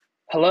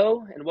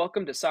Hello, and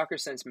welcome to Soccer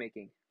Sense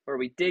Making, where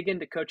we dig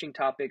into coaching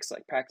topics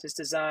like practice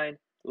design,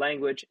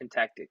 language, and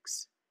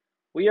tactics.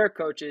 We are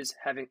coaches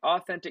having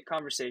authentic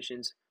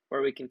conversations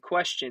where we can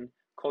question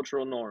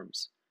cultural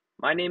norms.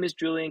 My name is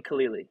Julian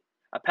Khalili,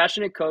 a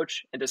passionate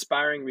coach and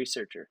aspiring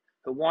researcher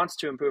who wants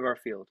to improve our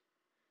field.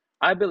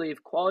 I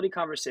believe quality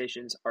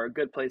conversations are a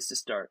good place to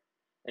start.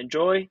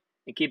 Enjoy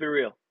and keep it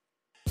real.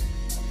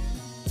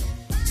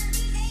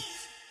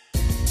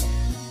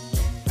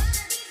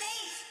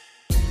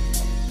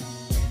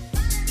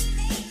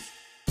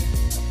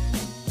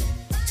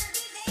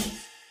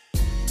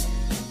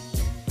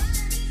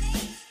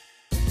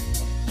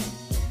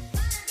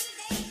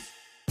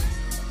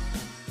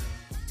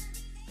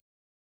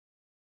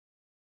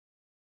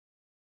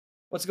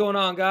 What's going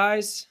on,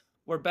 guys?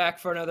 We're back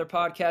for another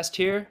podcast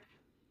here.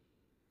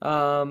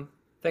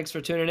 Thanks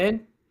for tuning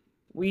in.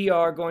 We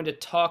are going to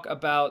talk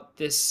about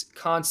this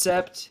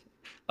concept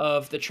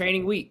of the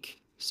training week.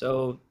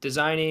 So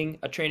designing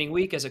a training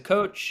week as a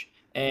coach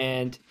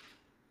and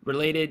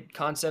related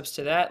concepts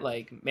to that,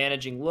 like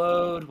managing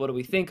load, what do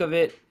we think of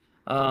it?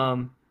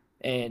 And,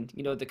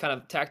 the kind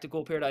of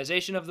tactical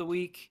periodization of the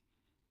week,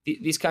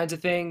 these kinds of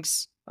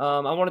things.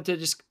 I wanted to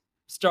just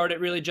start it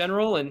really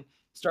general and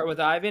start with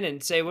Ivan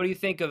and say, what do you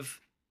think of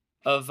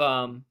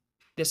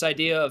this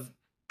idea of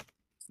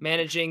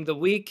managing the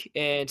week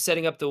and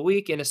setting up the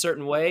week in a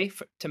certain way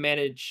to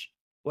manage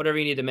whatever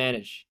you need to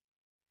manage?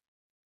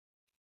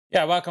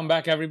 Yeah, welcome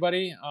back,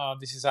 everybody.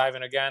 This is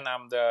Ivan again.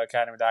 I'm the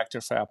Academy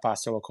Director for El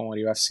Paso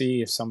Locomotive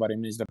FC, if somebody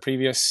missed the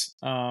previous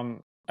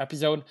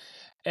episode.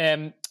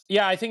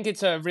 Yeah, I think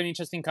it's a really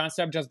interesting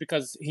concept just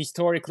because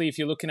historically, if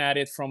you're looking at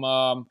it from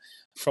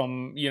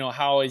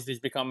how has this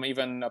become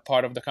even a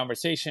part of the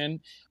conversation?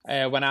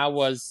 When I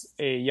was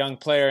a young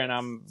player, and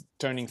I'm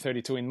turning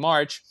 32 in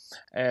March,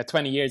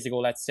 20 years ago,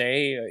 let's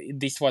say,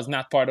 this was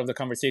not part of the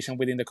conversation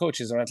within the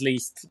coaches, or at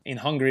least in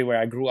Hungary where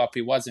I grew up,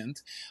 it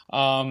wasn't.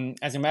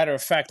 As a matter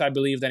of fact, I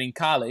believe that in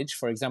college,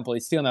 for example,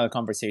 it's still not a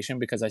conversation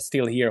because I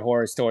still hear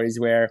horror stories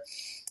where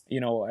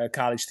a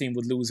college team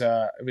would lose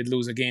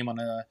a game on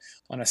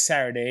a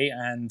Saturday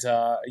and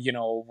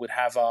would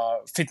have a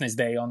fitness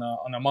day on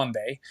a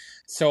Monday.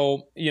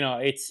 So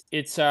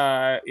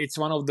it's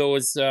one of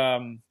those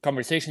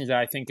conversations that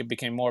I think it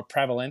became more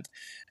prevalent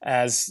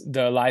as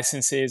the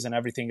licenses and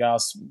everything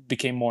else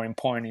became more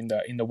important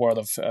in the world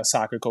of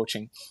soccer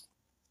coaching.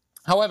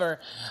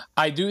 However,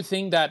 I do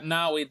think that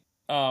now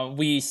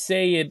we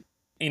say it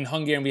in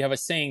Hungarian. We have a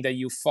saying that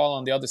you fall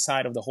on the other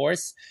side of the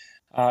horse.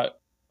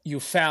 You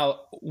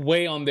fell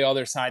way on the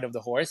other side of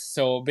the horse.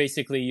 So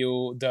basically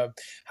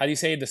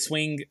the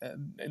swing,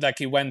 like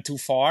it went too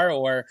far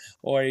or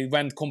it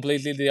went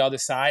completely the other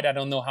side. I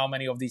don't know how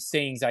many of these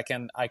things I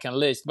can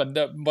list, but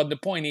the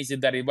point is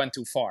that it went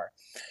too far.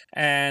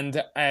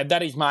 And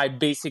that is my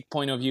basic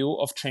point of view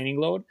of training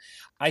load.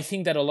 I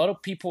think that a lot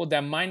of people that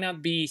might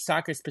not be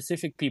soccer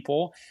specific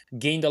people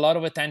gained a lot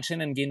of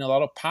attention and gained a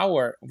lot of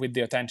power with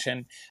the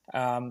attention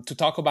to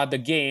talk about the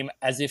game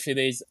as if it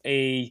is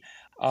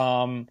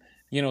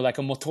like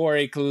a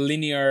motoric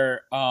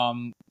linear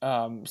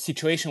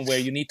situation where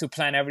you need to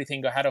plan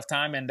everything ahead of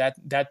time, and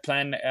that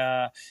plan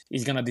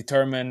is going to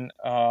determine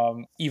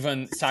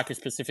even soccer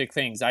specific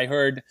things. I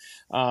heard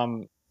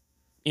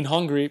in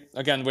Hungary,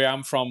 again, where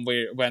I'm from,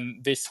 when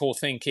this whole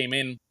thing came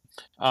in,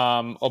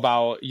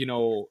 about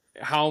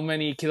how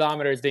many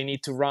kilometers they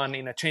need to run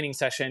in a training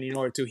session in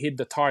order to hit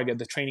the target,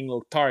 the training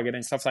load target,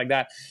 and stuff like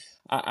that.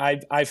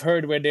 I've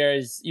heard where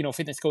there's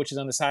fitness coaches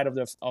on the side of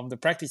the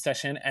practice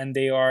session, and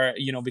they are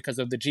because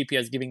of the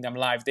GPS giving them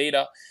live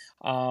data,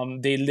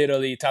 they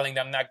literally telling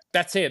them that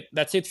that's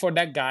it for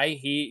that guy.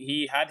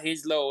 He had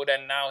his load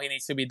and now he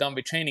needs to be done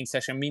with training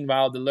session.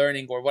 Meanwhile, the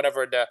learning or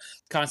whatever the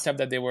concept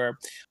that they were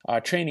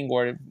training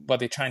or what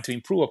they're trying to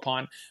improve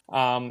upon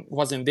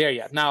wasn't there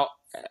yet. Now,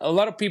 a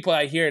lot of people,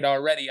 I hear it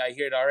already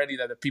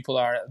that the people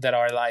that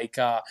are like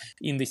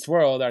in this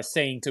world are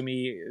saying to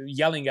me,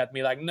 yelling at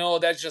me like, no,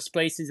 that's just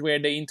places where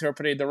they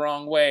interpret it the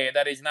wrong way.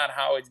 That is not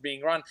how it's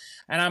being run.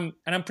 And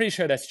I'm pretty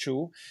sure that's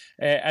true.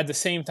 At the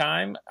same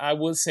time, I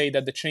will say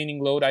that the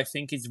training load, I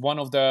think, is one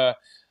of the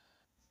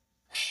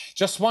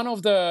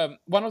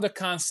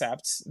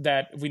concepts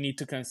that we need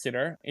to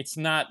consider. It's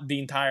not the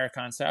entire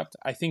concept.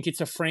 I think it's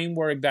a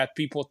framework that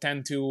people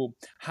tend to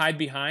hide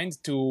behind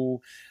to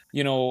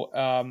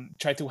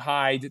try to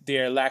hide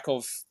their lack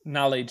of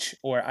knowledge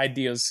or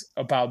ideas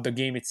about the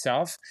game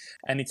itself,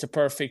 and it's a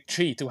perfect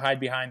tree to hide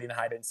behind in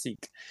hide and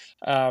seek.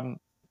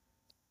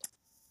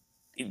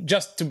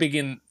 Just to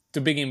begin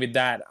with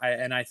that,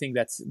 I think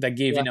that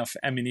gave enough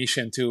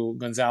ammunition to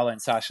Gonzalo and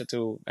Sasha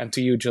and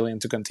to you, Julian,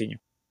 to continue.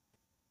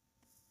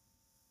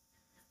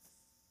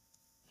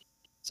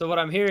 So what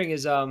I'm hearing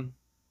is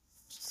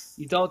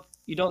you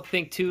don't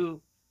think too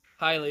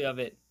highly of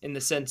it in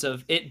the sense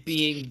of it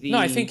being the No,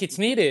 I think it's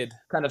needed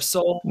kind of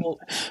sole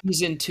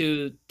reason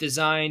to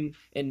design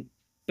and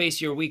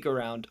base your week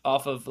around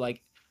off of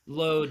like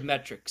load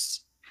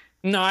metrics.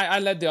 No, I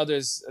let the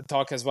others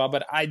talk as well,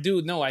 but I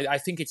do know, I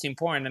think it's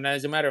important. And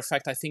as a matter of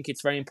fact, I think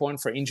it's very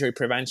important for injury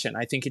prevention.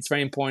 I think it's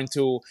very important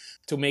to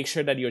make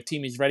sure that your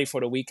team is ready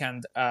for the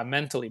weekend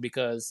mentally,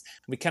 because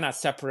we cannot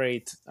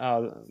separate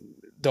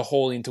the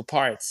whole into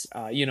parts.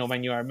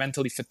 When you are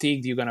mentally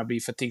fatigued, you're going to be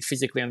fatigued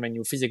physically. And when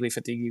you're physically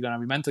fatigued, you're going to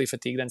be mentally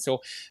fatigued. And so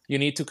you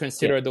need to Yeah.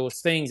 consider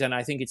those things. And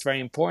I think it's very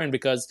important,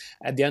 because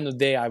at the end of the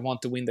day, I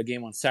want to win the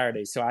game on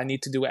Saturday. So I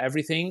need to do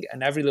everything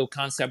and every little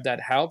concept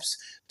that helps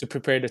to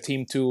prepare the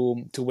team to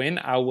win.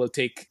 I will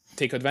take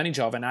advantage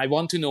of, and I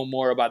want to know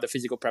more about the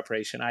physical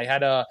preparation. I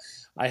had a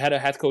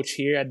head coach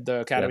here at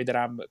the academy that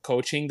I'm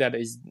coaching that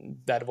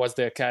was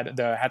the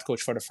head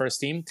coach for the first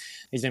team.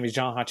 His name is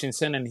John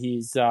Hutchinson, and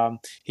he's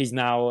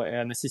now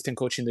an assistant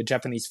coach in the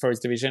Japanese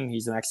first division.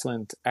 He's an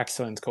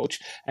excellent coach,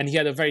 and he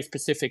had a very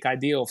specific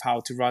idea of how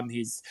to run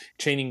his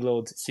training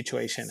load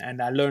situation,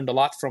 and I learned a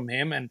lot from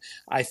him. And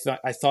I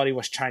thought he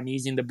was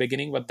Chinese in the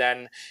beginning, but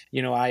then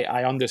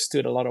I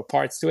understood a lot of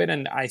parts to it,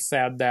 and I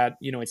said that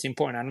it's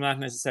important. I'm not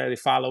necessarily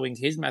following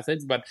his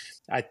methods, but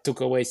I took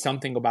away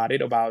something about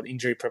it, about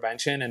injury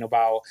prevention and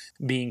about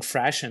being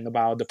fresh and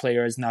about the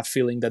players not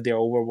feeling that they're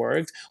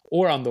overworked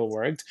or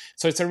underworked.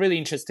 So it's a really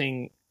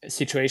interesting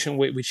situation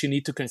which you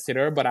need to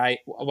consider. But I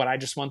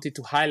just wanted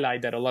to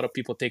highlight that a lot of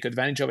people take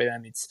advantage of it,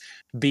 and it's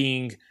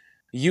being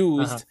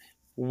used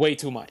way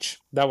too much.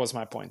 That was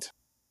my point.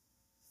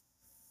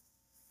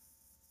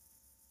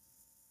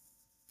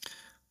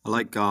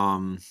 I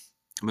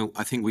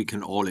think we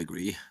can all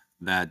agree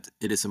that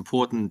it is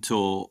important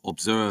to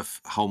observe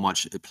how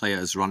much a player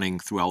is running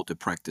throughout the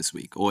practice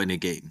week or in a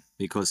game,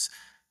 because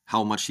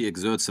how much he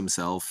exerts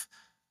himself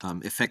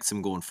affects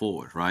him going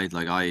forward, right?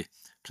 Like I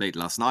played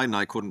last night and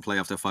I couldn't play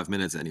after 5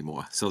 minutes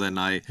anymore. So then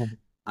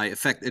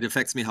it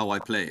affects me how I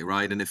play,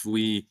 right? And if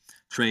we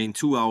train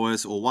 2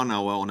 hours or 1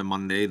 hour on a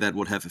Monday, that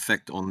would have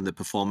effect on the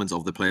performance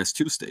of the players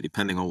Tuesday,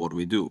 depending on what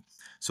we do.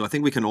 So I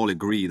think we can all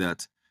agree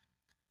that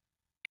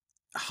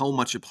how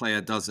much a player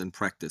does in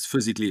practice,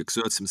 physically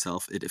exerts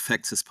himself, it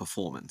affects his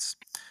performance.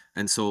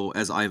 And so,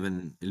 as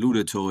Ivan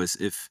alluded to, is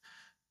if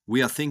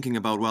we are thinking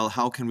about, well,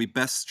 how can we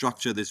best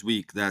structure this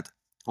week that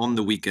on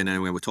the weekend,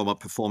 anyway, we're talking about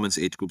performance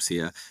age groups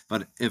here,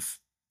 but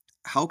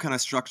how can I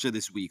structure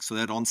this week so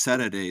that on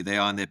Saturday they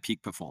are in their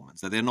peak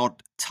performance, that they're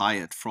not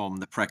tired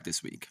from the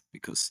practice week,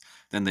 because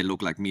then they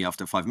look like me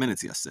after 5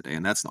 minutes yesterday,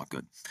 and that's not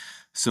good.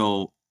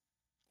 So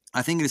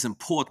I think it is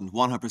important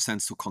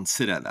 100% to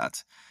consider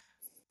that.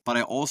 But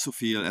I also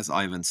feel, as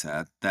Ivan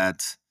said,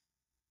 that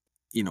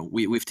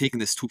we've taken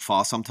this too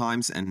far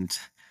sometimes, and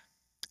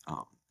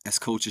as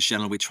coaches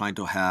generally, we're trying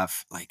to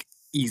have like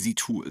easy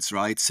tools,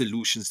 right?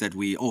 Solutions that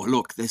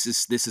look, this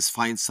is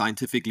fine,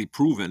 scientifically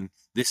proven.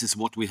 This is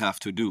what we have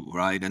to do,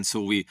 right? And so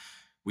we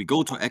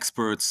go to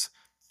experts,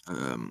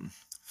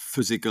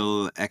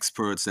 physical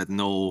experts that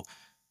know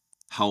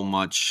how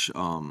much I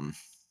don't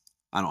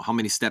know how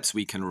many steps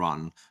we can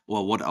run,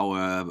 or what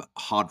our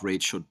heart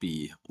rate should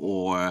be,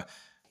 or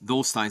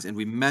those things, and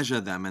we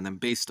measure them, and then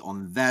based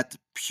on that,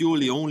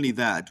 purely only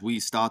that, we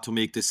start to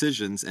make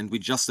decisions, and we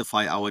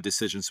justify our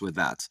decisions with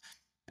that.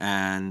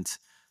 And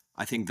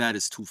I think that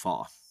is too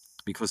far,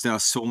 because there are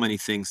so many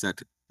things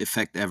that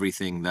affect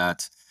everything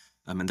that,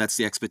 and that's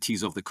the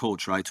expertise of the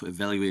coach, right? To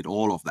evaluate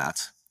all of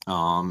that,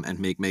 and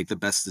make the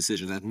best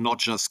decision, and not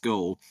just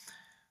go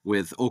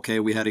with, okay,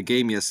 we had a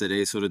game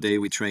yesterday, so today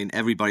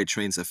everybody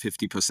trains at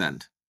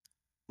 50%.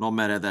 No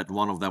matter that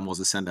one of them was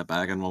a center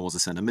back and one was a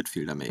center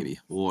midfielder, maybe,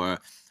 or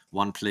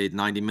one played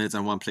 90 minutes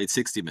and one played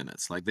 60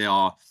 minutes. Like, there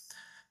are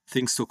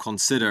things to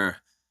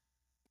consider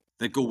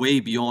that go way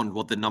beyond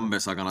what the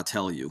numbers are gonna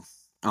tell you.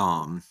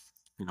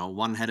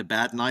 One had a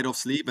bad night of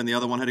sleep and the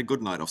other one had a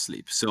good night of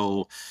sleep.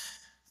 So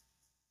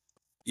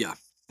yeah,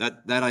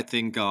 that I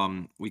think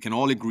we can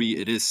all agree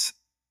it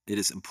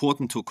is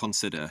important to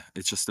consider.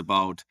 It's just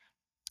about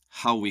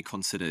how we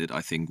consider it.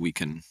 I think we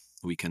can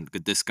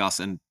discuss,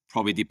 and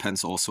probably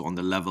depends also on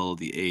the level,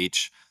 the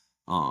age,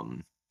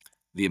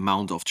 the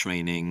amount of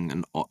training,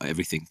 and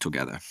everything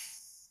together.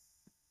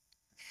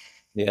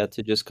 Yeah,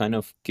 to just kind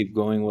of keep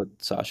going what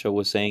Sasha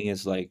was saying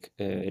is like,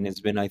 and it's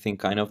been, I think,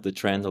 kind of the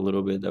trend a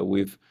little bit that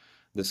we've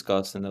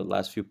discussed in the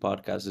last few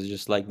podcasts, is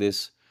just like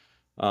this,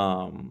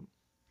 um,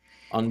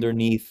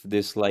 underneath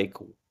this like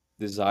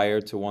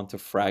desire to want to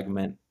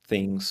fragment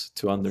things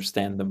to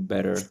understand them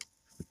better,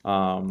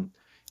 um,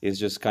 is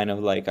just kind of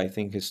like, I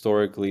think,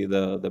 historically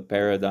the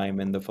paradigm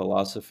and the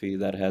philosophy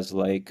that has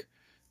like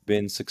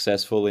been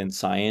successful in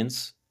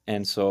science.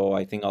 And so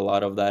I think a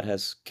lot of that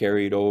has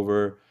carried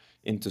over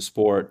into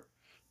sport.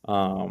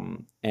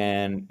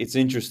 And it's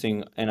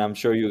interesting, and I'm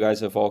sure you guys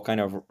have all kind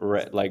of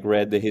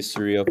read the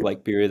history of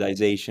like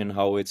periodization,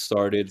 how it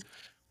started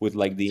with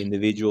like the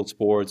individual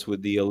sports,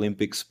 with the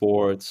Olympic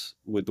sports,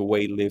 with the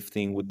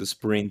weightlifting, with the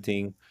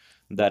sprinting,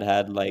 that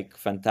had like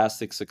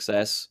fantastic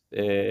success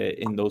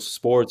in those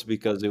sports,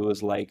 because it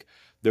was like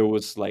there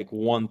was like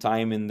one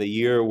time in the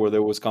year where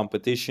there was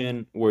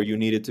competition where you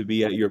needed to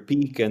be at your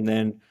peak, and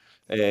then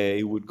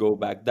it would go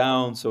back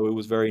down. So it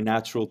was very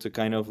natural to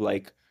kind of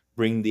like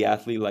bring the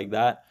athlete like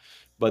that.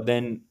 But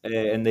then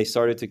and they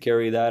started to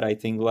carry that, I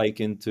think, like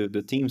into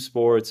the team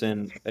sports.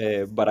 And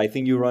but I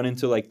think you run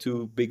into like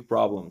two big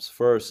problems.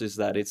 First is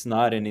that it's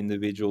not an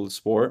individual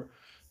sport.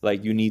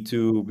 Like you need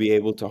to be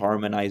able to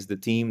harmonize the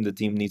team. The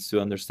team needs to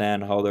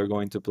understand how they're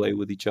going to play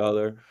with each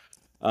other.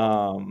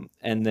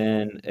 And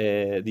then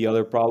the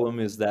other problem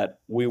is that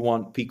we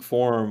want peak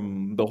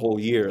form the whole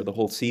year, the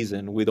whole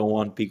season. We don't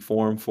want peak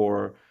form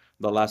for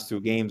the last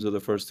two games or the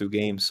first two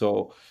games.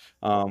 So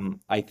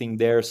I think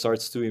there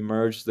starts to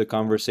emerge the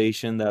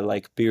conversation that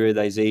like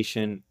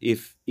periodization,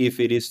 if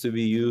it is to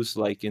be used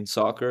like in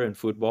soccer and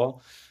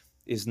football,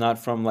 is not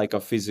from like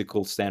a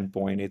physical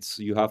standpoint. It's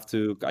you have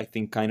to, I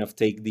think, kind of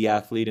take the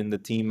athlete and the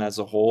team as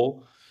a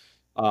whole,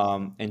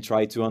 and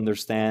try to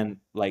understand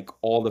like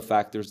all the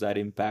factors that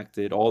impact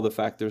it, all the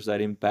factors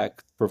that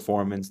impact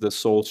performance, the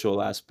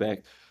social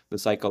aspect, the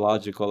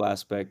psychological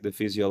aspect, the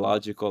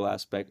physiological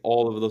aspect,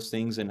 all of those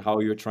things, and how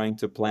you're trying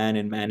to plan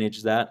and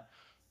manage that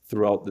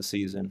throughout the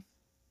season.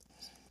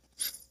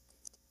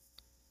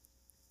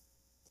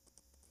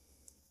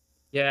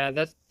 Yeah,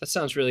 that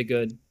sounds really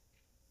good.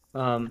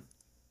 Um,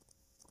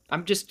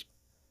 I'm just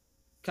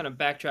kind of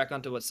backtrack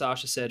onto what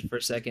Sasha said for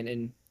a second,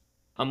 and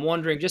I'm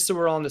wondering, just so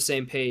we're all on the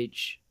same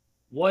page,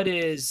 what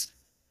is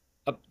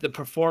the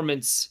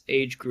performance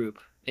age group?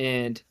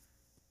 And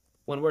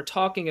when we're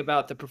talking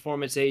about the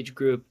performance age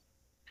group,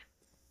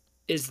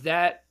 is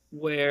that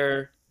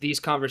where these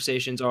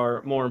conversations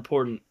are more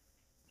important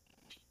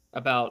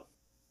about,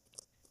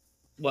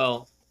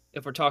 well,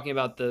 if we're talking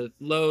about the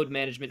load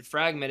management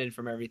fragmented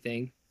from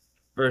everything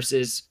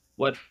versus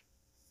what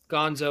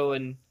Gonzo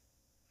and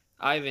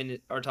Ivan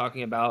are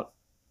talking about,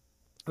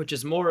 which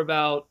is more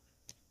about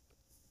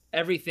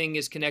everything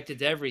is connected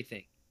to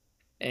everything.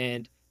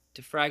 And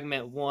to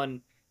fragment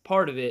one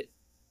part of it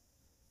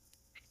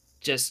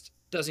just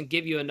doesn't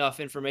give you enough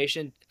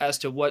information as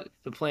to what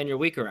to plan your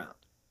week around.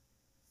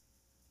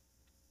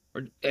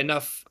 Or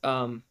enough,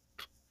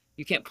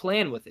 you can't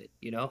plan with it,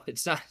 you know?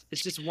 It's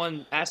just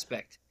one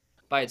aspect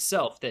by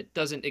itself that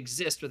doesn't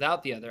exist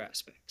without the other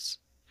aspects.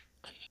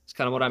 It's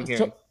kind of what I'm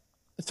hearing.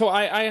 So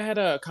I had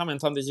a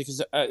comment on this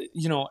because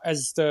you know,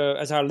 as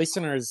our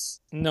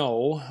listeners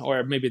know,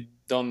 or maybe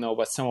don't know,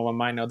 but some of them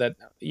might know, that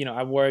you know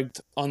I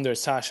worked under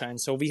Sasha, and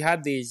so we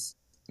had these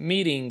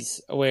meetings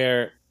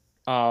where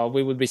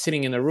we would be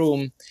sitting in a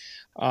room,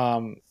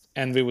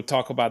 and we would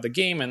talk about the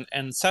game.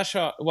 And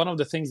Sasha, one of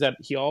the things that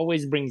he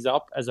always brings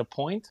up as a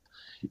point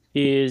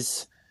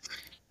is,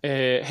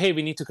 hey,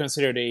 we need to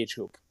consider the age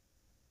group.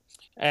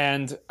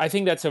 And I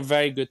think that's a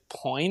very good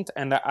point.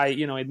 And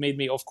you know, it made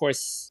me, of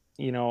course,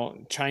 you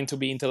know, trying to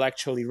be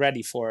intellectually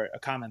ready for a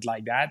comment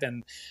like that,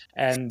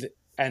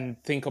 and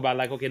think about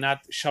like, okay, not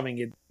shoving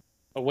it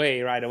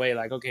away right away,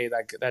 like, okay,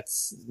 like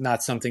that's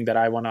not something that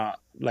I want to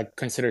like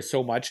consider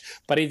so much,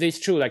 but it is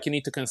true, like you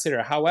need to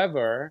consider.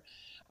 However,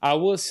 I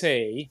will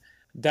say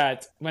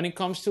that when it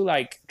comes to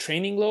like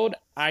training load,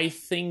 I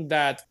think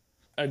that,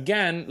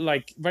 again,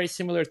 like very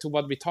similar to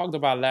what we talked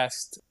about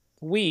last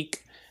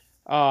week,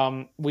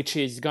 which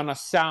is gonna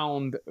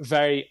sound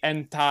very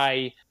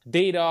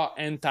anti-data,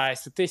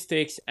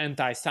 anti-statistics,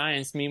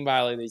 anti-science.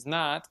 Meanwhile, it is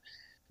not.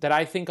 That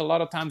I think a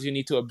lot of times you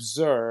need to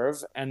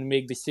observe and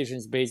make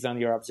decisions based on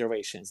your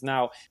observations.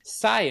 Now,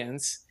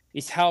 science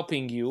is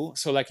helping you.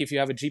 So like if you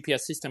have a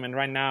GPS system, and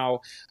right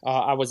now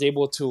I was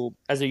able to,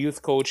 as a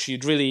youth coach, you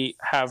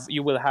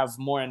will have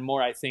more and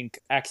more, I think,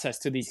 access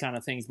to these kind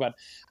of things. But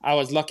I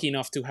was lucky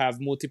enough to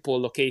have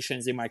multiple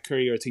locations in my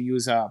career to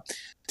use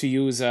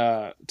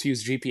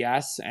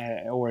GPS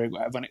or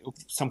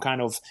some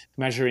kind of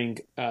measuring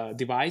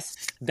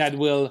device that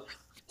will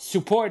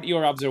support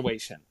your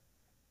observation.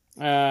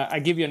 I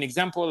give you an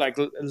example. Like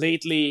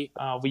lately,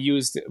 we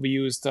used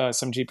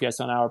some GPS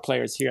on our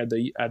players here at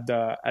the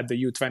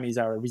U20s,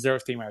 our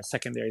reserve team, our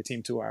secondary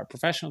team to our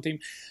professional team.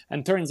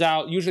 And turns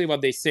out, usually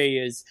what they say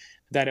is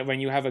that when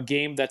you have a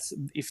game, that's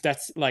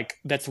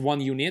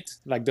one unit,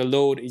 like the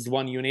load is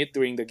 1 unit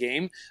during the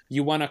game,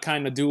 you want to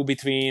kind of do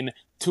between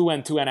 2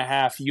 and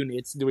 2.5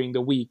 units during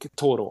the week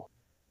total.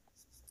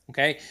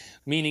 Okay,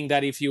 meaning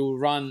that if you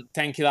run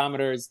 10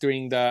 kilometers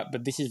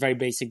but this is very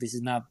basic, this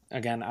is not,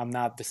 again, I'm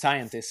not the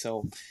scientist,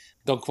 so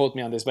don't quote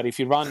me on this, but if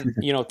you run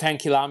 10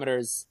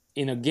 kilometers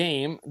in a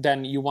game,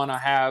 then you want to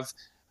have,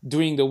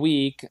 during the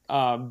week,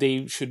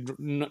 they should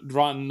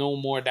run no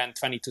more than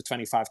 20 to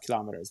 25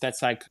 kilometers.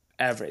 That's like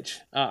average.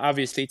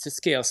 Obviously it's a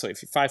scale, so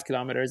if you're 5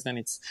 kilometers, then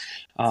it's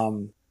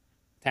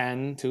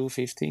 10 to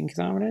 15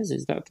 kilometers.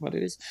 Is that what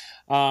it is?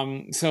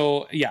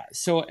 So yeah,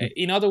 so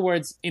in other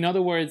words,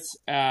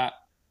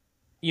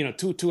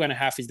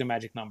 2.5 is the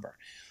magic number.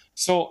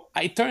 So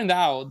it turned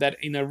out that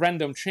in a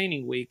random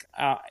training week,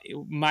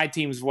 my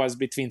teams was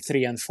between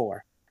 3 and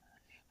 4,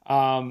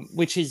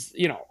 which is,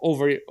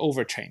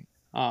 overtrain,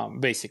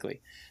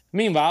 basically.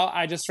 Meanwhile,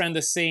 I just ran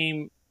the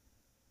same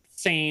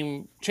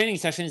training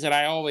sessions that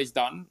I always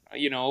done,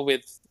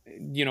 with,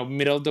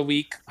 middle of the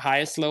week,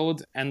 highest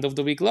load, end of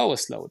the week,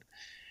 lowest load.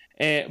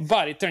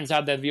 But it turns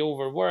out that we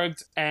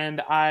overworked,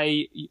 and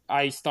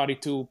I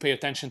started to pay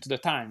attention to the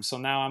time. So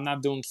now I'm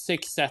not doing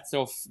 6 sets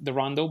of the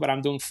rondo, but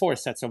I'm doing 4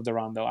 sets of the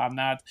rondo.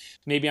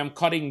 Maybe I'm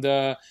cutting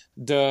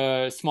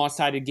the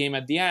small-sided game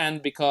at the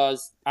end,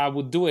 because I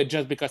would do it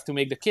just because to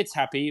make the kids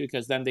happy,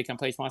 because then they can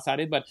play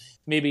small-sided, but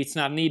maybe it's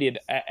not needed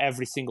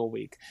every single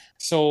week.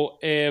 So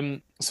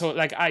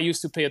like I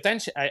used to pay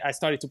attention, I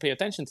started to pay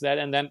attention to that,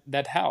 and then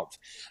that helped.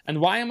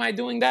 And why am I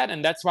doing that?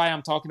 And that's why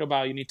I'm talking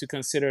about you need to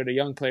consider the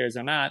young players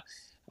or not.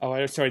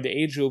 The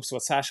age groups,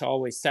 what Sasha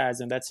always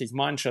says, and that's his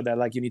mantra, that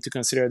like you need to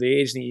consider the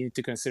age, and you need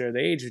to consider the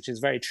age, which is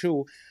very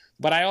true.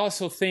 But I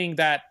also think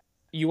that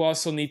you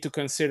also need to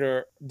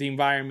consider the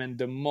environment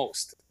the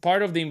most.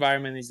 Part of the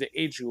environment is the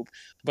age group,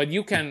 but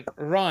you can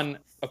run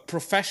a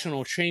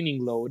professional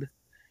training load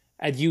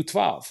at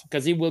U12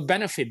 because it will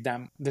benefit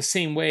them the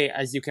same way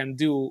as you can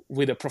do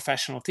with a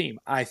professional team,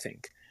 I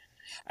think.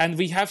 And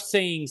we have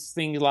things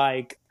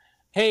like,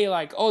 hey,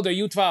 like, oh, the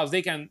U12s,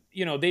 they can,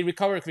 they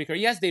recover quicker.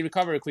 Yes, they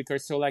recover quicker.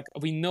 So like,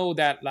 we know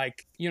that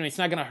like, it's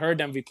not going to hurt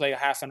them if we play a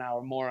half an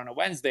hour more on a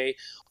Wednesday.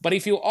 But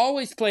if you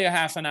always play a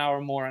half an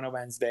hour more on a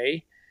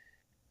Wednesday,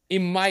 it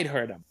might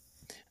hurt them.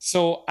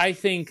 So I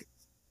think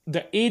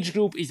the age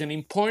group is an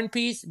important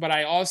piece, but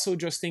I also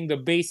just think the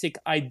basic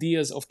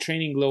ideas of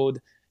training load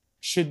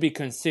should be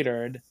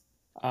considered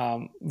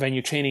when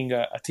you're training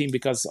a team,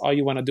 because all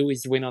you want to do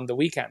is win on the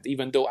weekend,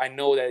 even though I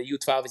know that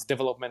U12 is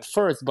development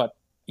first, but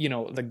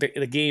like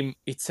the game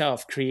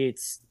itself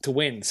creates to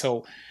win.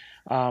 So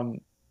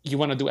you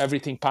want to do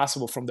everything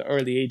possible from the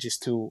early ages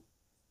to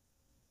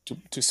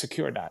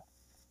secure that.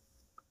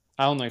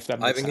 I don't know if that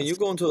makes sense. Ivan, can you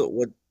go into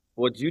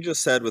what you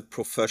just said with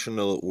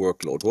professional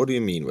workload? What do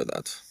you mean with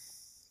that?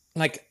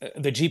 Like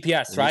the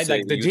GPS, right?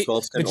 Like the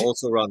U12s can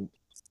also run.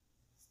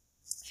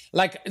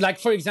 Like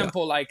for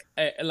example, like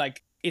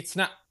it's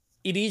not.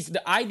 It is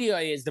the idea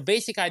is the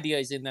basic idea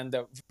is when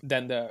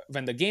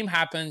the game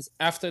happens,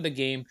 after the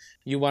game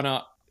you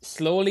wanna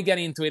slowly get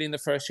into it in the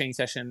first training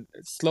session,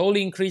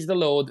 slowly increase the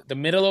load. The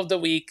middle of the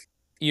week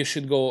you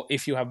should go,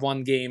 if you have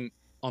one game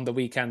on the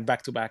weekend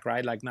back to back,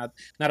 right? Like not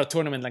a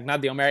tournament, like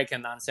not the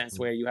American nonsense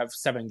where you have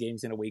 7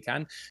 games in a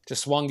weekend,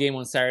 just one game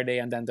on Saturday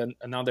and then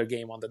another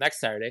game on the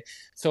next Saturday.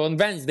 So on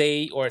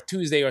Wednesday or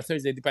Tuesday or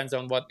Thursday, depends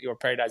on what your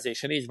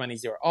periodization is, when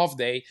is your off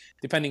day.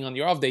 Depending on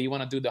your off day, you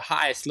want to do the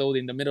highest load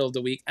in the middle of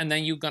the week, and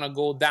then you're going to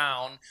go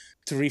down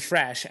to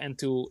refresh and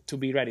to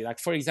be ready. Like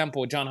for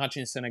example, John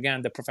Hutchinson,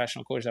 again, the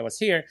professional coach that was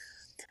here,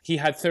 he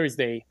had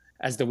Thursday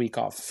as the week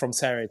off from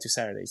Saturday to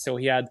Saturday. So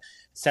he had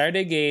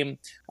Saturday game.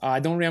 I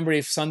don't remember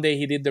if Sunday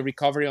he did the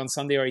recovery on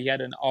Sunday or he had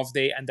an off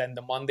day, and then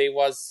the Monday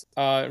was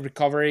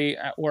recovery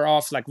or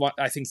off. Like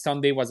I think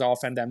Sunday was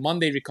off, and then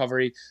Monday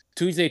recovery,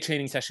 Tuesday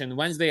training session,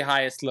 Wednesday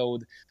highest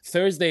load,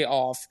 Thursday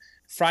off,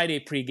 Friday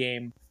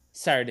pregame,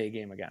 Saturday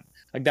game again.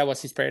 Like that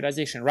was his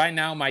periodization. Right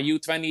now, my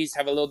U20s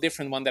have a little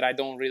different one that I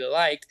don't really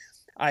like.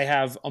 I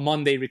have a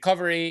Monday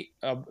recovery,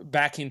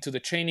 back into the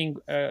training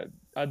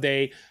a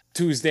day,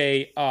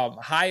 Tuesday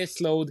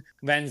highest load,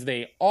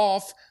 Wednesday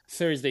off,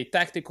 Thursday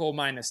tactical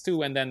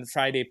 -2, and then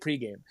Friday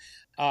pregame.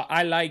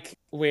 I like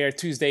where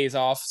Tuesday is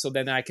off, so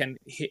then I can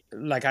hit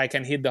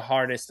the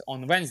hardest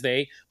on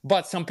Wednesday.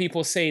 But some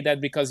people say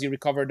that because you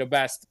recover the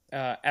best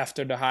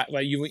after the high,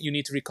 well, you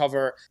need to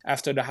recover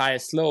after the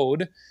highest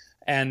load,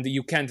 and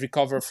you can't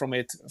recover from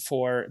it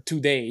for 2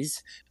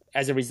 days.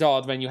 As a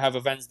result, when you have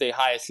a Wednesday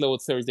highest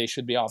load, Thursday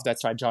should be off.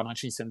 That's why John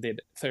Hutchinson did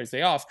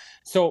Thursday off.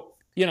 So,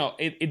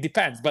 it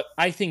depends. But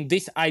I think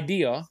this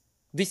idea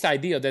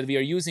that we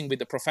are using with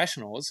the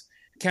professionals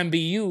can be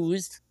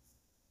used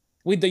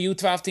with the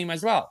U12 team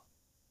as well.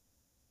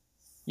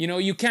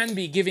 You can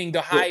be giving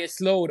the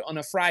highest load on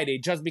a Friday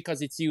just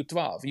because it's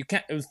U12. You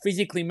can't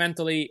physically,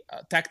 mentally,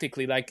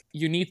 tactically, like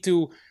you need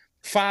to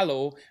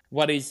follow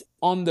what is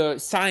on the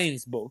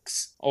science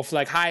books of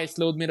like highest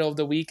load middle of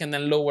the week and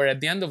then lower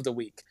at the end of the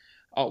week.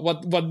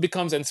 What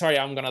becomes, and sorry,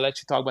 I'm going to let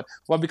you talk, but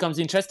what becomes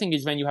interesting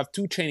is when you have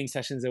 2 training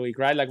sessions a week,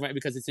 right? Like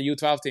because it's a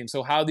U12 team.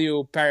 So how do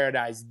you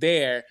periodize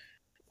there?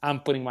 I'm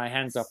putting my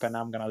hands up and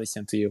I'm going to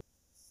listen to you.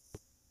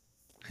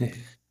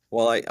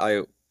 Well,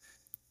 I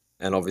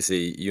and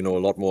obviously you know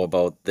a lot more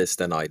about this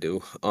than I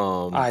do,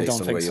 I based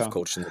don't on think where so. you've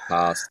coached in the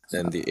past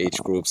and the age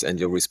groups and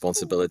your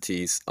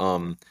responsibilities.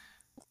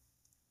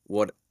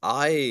 What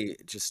I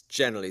just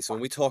generally, so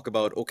when we talk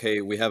about,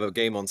 okay, we have a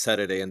game on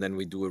Saturday and then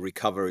we do a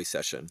recovery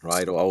session,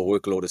 right? Or our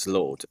workload is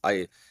low.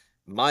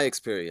 My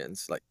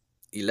experience, like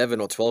 11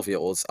 or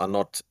 12-year-olds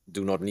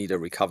do not need a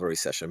recovery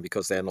session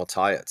because they're not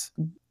tired.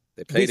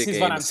 They play This the is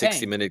game, what I'm a saying.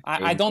 60-minute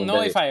game. I don't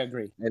know if I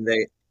agree. And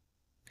they,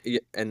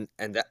 in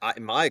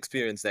my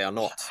experience, they are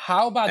not.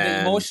 How about the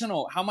And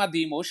emotional? How about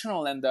the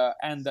emotional and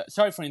the?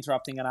 Sorry for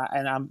interrupting, and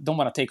I don't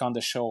want to take on the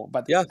show,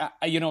 but yeah,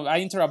 I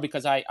interrupt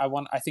because I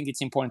think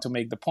it's important to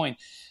make the point.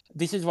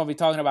 This is what we're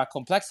talking about,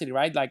 complexity,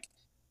 right? Like,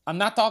 I'm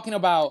not talking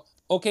about,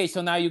 okay,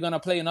 so now you're gonna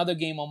play another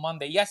game on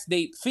Monday. Yes,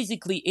 they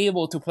physically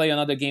able to play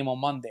another game on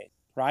Monday,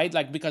 right?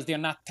 Like because they're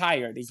not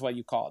tired is what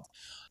you called.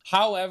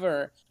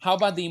 However, how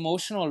about the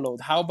emotional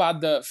load? How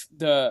about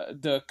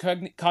the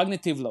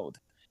cognitive load?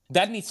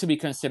 That needs to be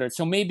considered.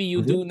 So maybe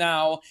you do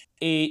now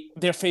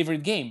their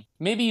favorite game.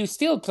 Maybe you're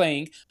still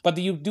playing, but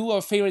you do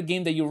a favorite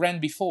game that you ran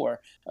before,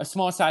 a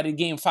small-sided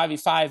game,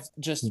 5v5,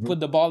 just put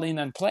the ball in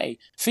and play.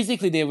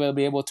 Physically, they will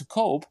be able to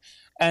cope.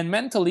 And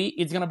mentally,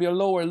 it's going to be a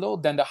lower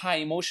load than the high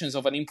emotions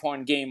of an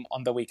important game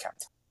on the weekend.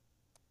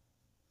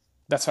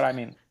 That's what I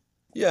mean.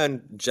 Yeah,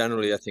 and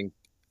generally, I think,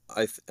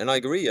 I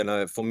agree.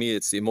 And for me,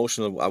 it's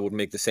emotional. I would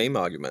make the same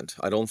argument.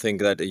 I don't think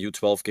that a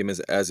U12 game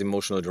is as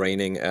emotional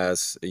draining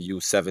as a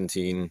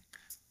U17,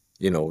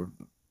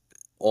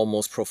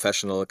 almost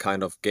professional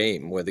kind of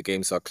game, where the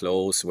games are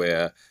close,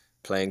 where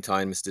playing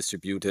time is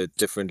distributed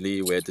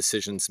differently, where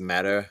decisions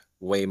matter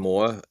way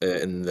more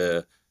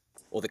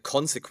or the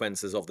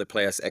consequences of the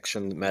player's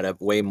action matter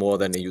way more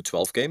than a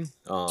U12 game.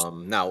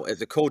 Now,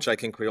 as a coach, I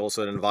can create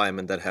also an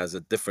environment that has a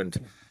different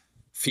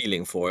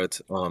feeling for it,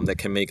 that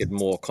can make it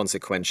more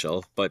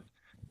consequential. But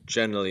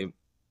generally,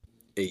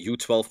 a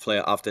U12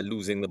 player, after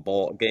losing the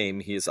ball game,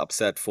 he is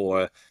upset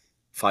for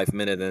 5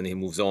 minutes and he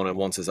moves on and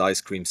wants his ice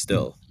cream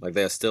still. Like,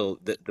 they're still,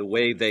 the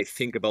way they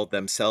think about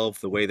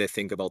themselves, the way they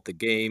think about the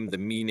game, the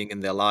meaning in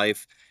their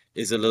life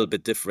is a little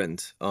bit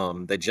different.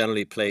 They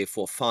generally play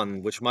for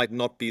fun, which might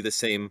not be the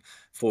same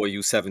for a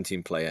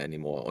U17 player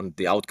anymore. And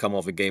the outcome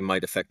of a game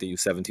might affect a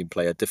U17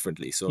 player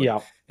differently.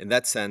 So in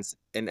that sense,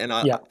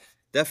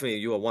 definitely,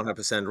 you are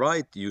 100%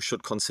 right. You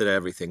should consider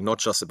everything, not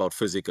just about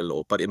physical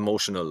load, but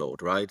emotional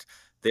load, right?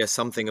 There's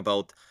something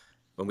about,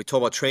 when we talk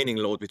about training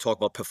load, we talk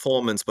about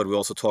performance, but we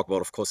also talk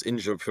about, of course,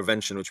 injury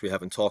prevention, which we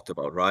haven't talked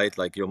about, right?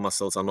 Like, your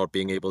muscles are not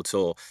being able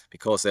to,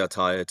 because they are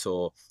tired,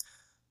 to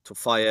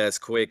fire as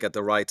quick at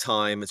the right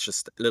time. It's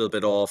just a little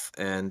bit off.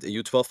 And a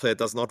U12 player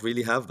does not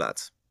really have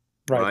that.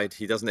 Right.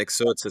 He doesn't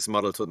exert his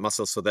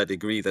muscles to that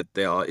degree that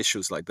there are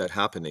issues like that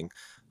happening.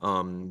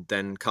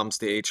 Then comes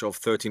the age of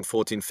 13,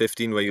 14,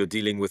 15, where you're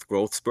dealing with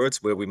growth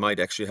spurts, where we might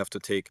actually have to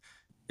take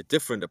a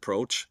different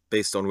approach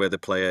based on where the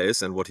player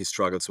is and what he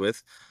struggles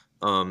with.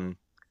 And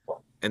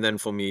then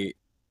for me,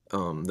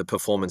 the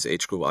performance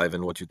age group,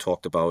 Ivan, what you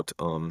talked about,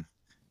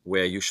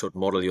 where you should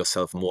model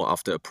yourself more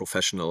after a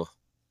professional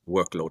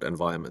workload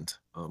environment.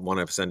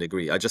 100%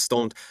 agree. I just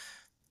don't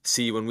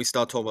see, when we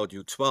start talking about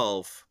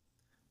U12,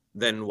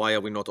 then why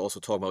are we not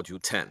also talking about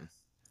U10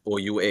 or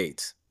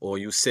U8 or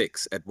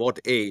U6? At what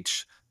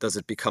age does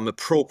it become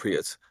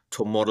appropriate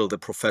to model the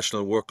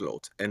professional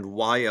workload? And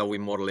why are we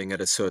modeling at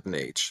a certain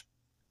age?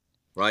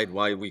 Right?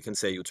 Why we can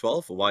say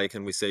U12 or why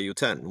can we say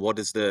U10? What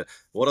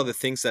are the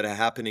things that are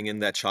happening in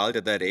that child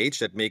at that age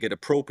that make it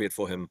appropriate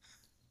for him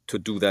to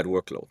do that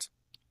workload?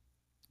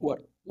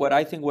 What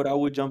I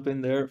would jump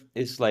in there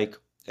is like,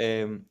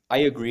 I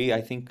agree.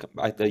 I think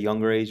at the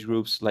younger age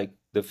groups, like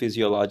the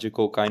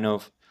physiological kind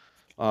of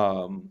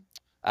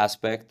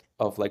aspect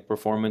of like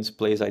performance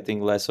plays, I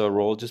think, less a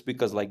role, just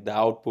because like the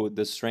output,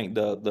 the strength,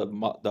 the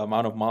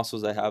amount of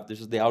muscles they have,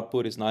 the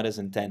output is not as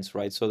intense,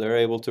 right? So they're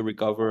able to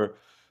recover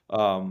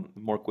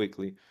more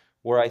quickly.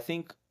 Where I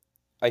think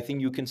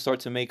you can start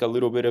to make a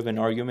little bit of an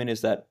argument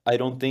is that I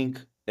don't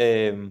think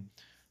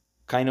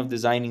kind of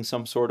designing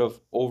some sort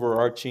of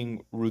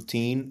overarching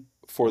routine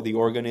for the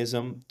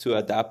organism to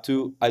adapt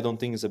to, I don't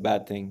think is a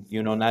bad thing.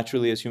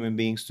 Naturally, as human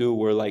beings too,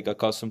 we're like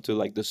accustomed to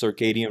like the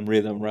circadian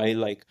rhythm, right?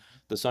 Like,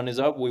 the sun is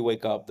up, we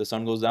wake up. The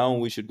sun goes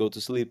down, we should go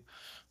to sleep.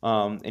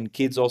 And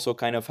kids also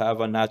kind of have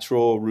a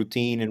natural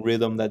routine and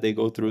rhythm that they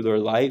go through their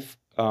life.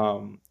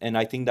 And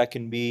I think that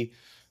can be,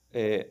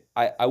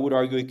 I would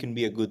argue it can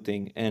be a good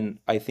thing. And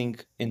I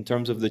think in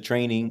terms of the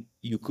training,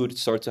 you could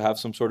start to have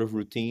some sort of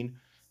routine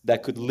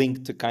that could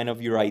link to kind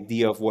of your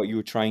idea of what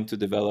you're trying to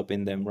develop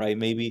in them, right?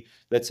 Maybe,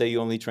 let's say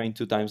you only train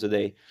 2 times a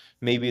day.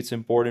 Maybe it's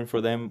important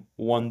for them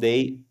one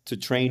day to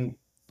train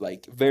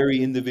like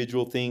very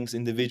individual things,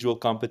 individual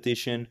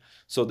competition,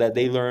 so that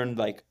they learn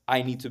like,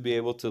 I need to be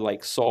able to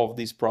like solve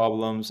these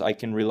problems. I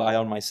can rely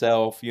on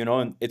myself,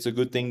 and it's a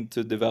good thing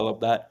to develop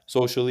that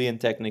socially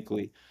and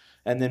technically.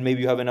 And then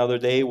maybe you have another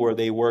day where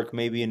they work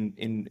maybe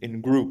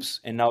in groups,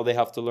 and now they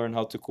have to learn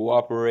how to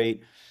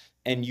cooperate.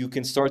 And you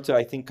can start to,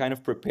 I think, kind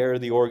of prepare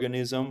the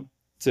organism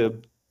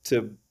to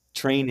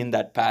train in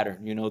that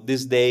pattern.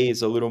 This day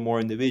is a little more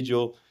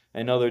individual,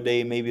 another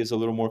day maybe is a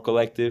little more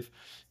collective,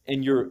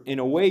 and in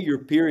a way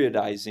you're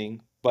periodizing,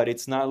 but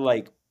it's not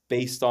like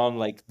based on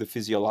like the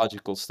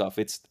physiological stuff.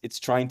 It's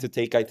trying to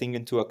take, I think,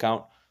 into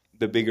account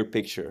the bigger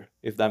picture,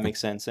 if that makes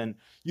sense. And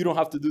you don't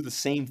have to do the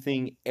same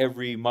thing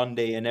every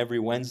Monday and every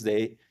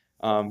Wednesday.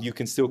 You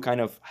can still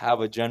kind of have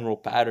a general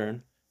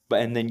pattern,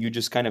 and then you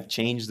just kind of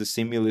change the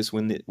stimulus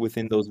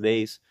within those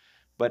days.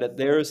 But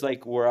there's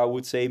like where I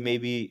would say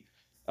maybe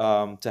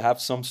to have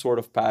some sort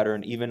of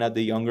pattern, even at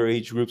the younger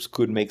age groups,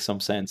 could make some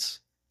sense.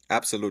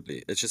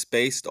 Absolutely. It's just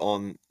based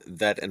on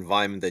that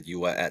environment that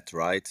you are at,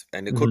 right?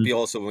 And it could be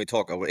also, when we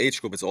talk our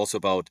age group, it's also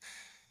about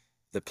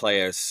the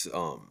players'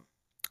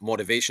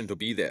 motivation to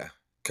be there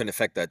can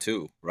affect that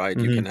too, right?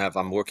 You can have,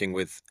 I'm working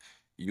with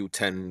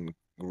U10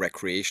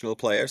 recreational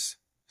players.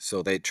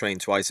 So they train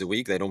twice a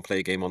week. They don't play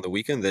a game on the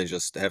weekend. They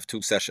just have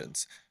 2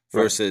 sessions.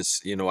 versus,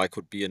 you know, I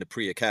could be in a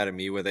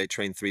pre-academy where they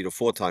train 3 to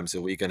 4 times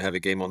a week and have a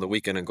game on the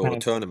weekend and go to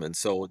Right. tournaments.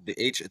 So the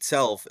age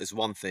itself is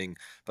one thing,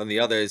 but the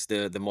other is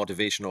the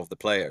motivation of the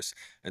players.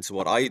 And so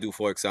what I do,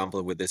 for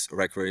example, with this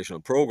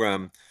recreational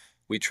program,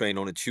 we train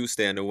on a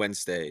Tuesday and a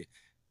Wednesday,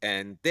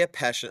 and they're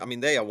passionate. I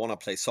mean, they want to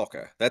play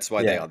soccer. That's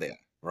why they Yeah. are there,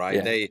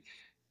 right? Yeah.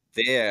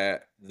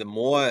 They're the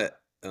more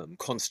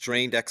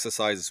constrained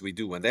exercises we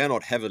do, and they're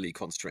not heavily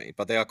constrained,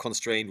 but they are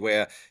constrained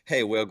where,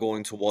 hey, we're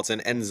going towards an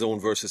end zone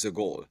versus a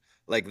goal.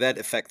 Like that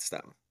affects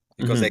them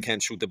because they Mhm.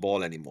 can't shoot the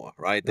ball anymore,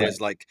 right? Right.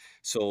 There's like,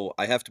 so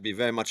I have to be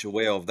very much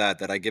aware of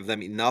that I give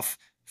them enough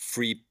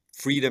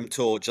freedom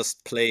to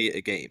just play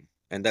a game.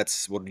 And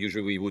that's what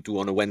usually we would do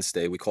on a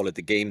Wednesday. We call it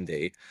the game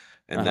day.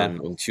 And then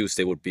on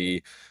Tuesday would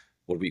be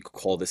what we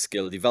call the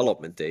skill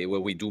development day,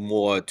 where we do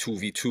more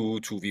 2v2, I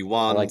like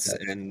 2v1s,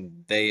 that.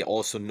 and they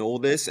also know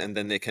this, and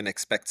then they can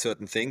expect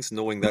certain things,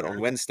 knowing that on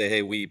Wednesday,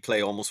 hey, we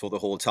play almost for the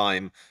whole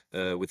time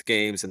with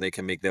games, and they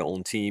can make their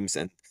own teams,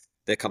 and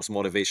there comes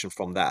motivation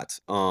from that.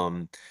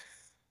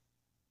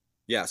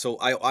 Yeah, so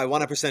I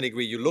 100%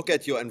 agree. You look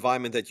at your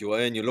environment that you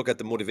are in, you look at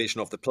the motivation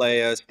of the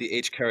players, the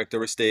age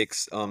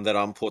characteristics that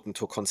are important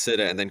to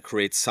consider, and then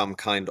create some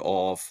kind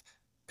of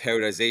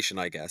periodization,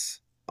 I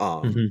guess,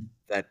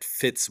 that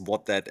fits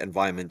what that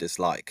environment is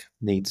like.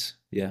 Needs.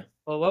 Yeah.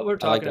 Well, what we're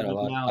I like talking that a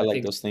about lot. now, I I like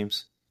think, those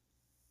themes.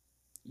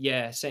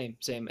 yeah, same.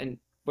 And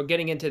we're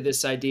getting into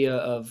this idea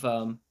of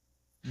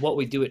what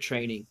we do at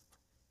training.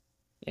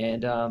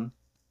 And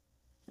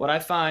what I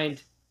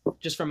find,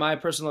 just from my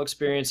personal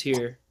experience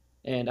here,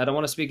 and I don't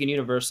want to speak in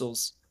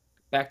universals,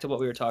 back to what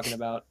we were talking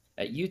about,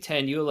 at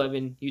U10,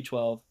 U11,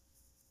 U12,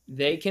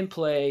 they can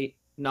play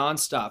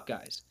nonstop,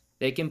 guys.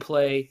 They can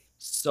play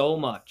so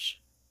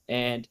much.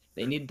 And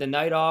they need the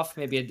night off,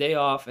 maybe a day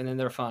off, and then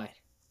they're fine.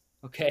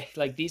 Okay?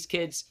 Like these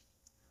kids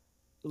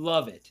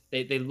love it.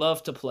 They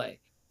love to play.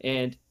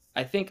 And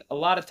I think a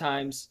lot of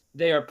times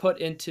they are put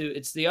into,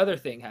 it's the other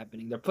thing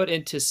happening. They're put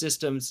into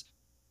systems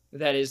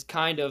that is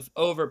kind of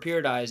over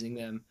periodizing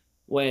them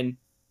when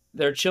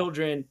they're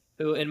children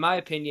who, in my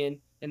opinion,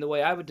 and the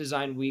way I would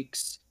design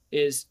weeks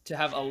is to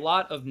have a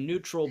lot of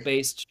neutral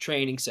based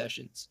training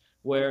sessions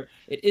where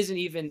it isn't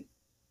even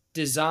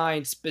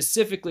designed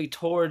specifically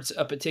towards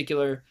a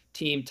particular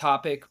team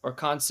topic or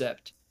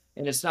concept.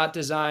 And it's not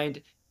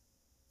designed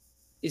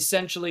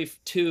essentially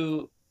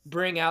to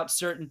bring out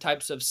certain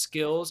types of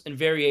skills and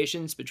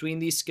variations between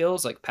these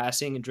skills, like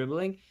passing and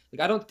dribbling.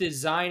 Like I don't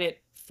design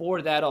it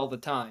for that all the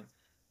time.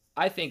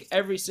 I think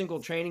every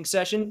single training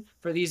session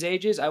for these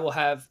ages, I will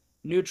have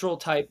neutral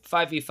type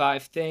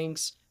 5v5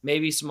 things,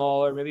 maybe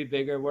smaller, maybe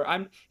bigger,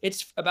 where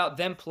it's about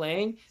them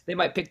playing. They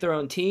might pick their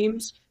own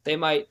teams. They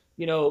might,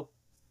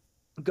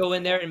 go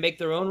in there and make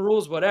their own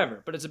rules,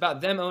 whatever. But it's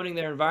about them owning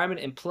their environment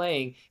and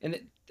playing. And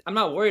I'm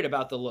not worried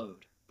about the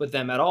load with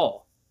them at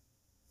all.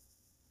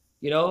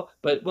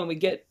 But when we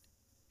get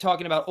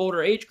talking about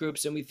older age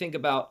groups and we think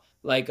about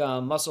like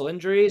muscle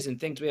injuries and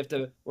things we have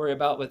to worry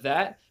about with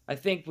that, I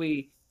think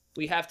we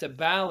have to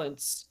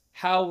balance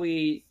how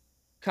we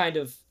kind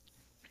of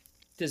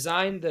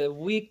design the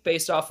week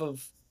based off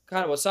of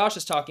kind of what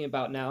Sasha's talking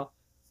about now,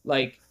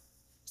 like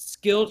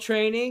skill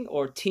training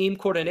or team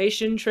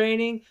coordination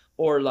training,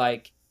 or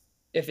like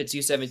if it's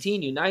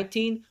U17,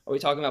 U19, are we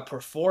talking about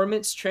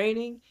performance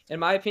training? In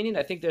my opinion,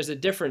 I think there's a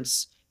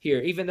difference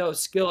here. Even though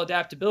skill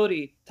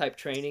adaptability type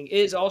training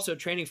is also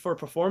training for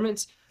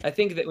performance, I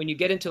think that when you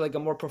get into like a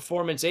more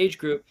performance age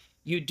group,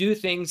 you do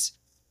things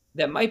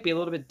that might be a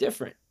little bit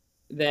different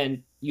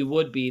than you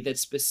would be that's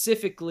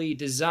specifically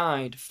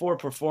designed for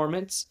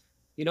performance.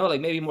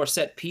 Like maybe more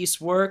set piece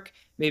work,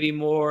 maybe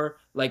more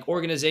like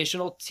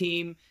organizational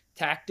team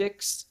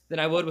tactics than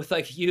I would with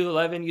like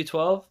U11,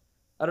 U12.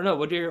 I don't know.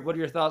 What are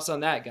your thoughts on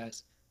that,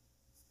 guys?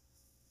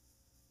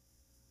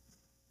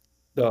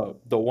 The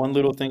one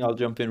little thing I'll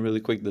jump in really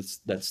quick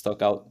that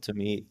stuck out to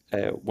me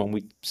when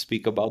we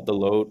speak about the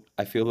load,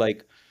 I feel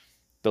like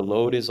the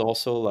load is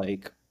also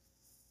like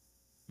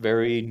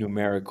very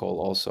numerical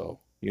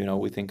also.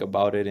 We think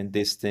about it in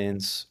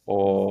distance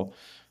or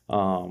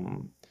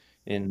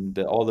in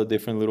all the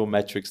different little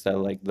metrics that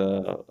like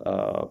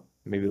the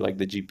maybe like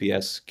the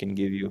GPS can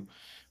give you.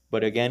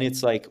 But again,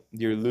 it's like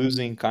you're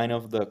losing kind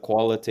of the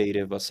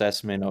qualitative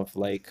assessment of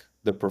like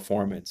the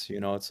performance.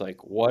 It's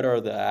like what are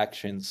the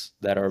actions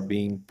that are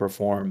being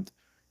performed?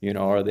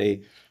 Are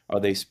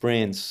they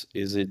sprints?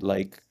 Is it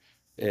like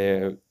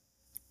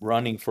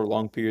running for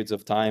long periods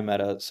of time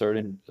at a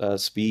certain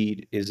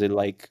speed? Is it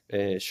like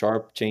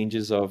sharp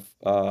changes of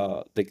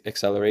the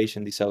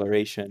acceleration,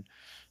 deceleration?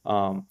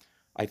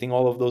 I think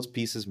all of those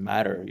pieces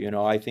matter.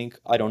 I think,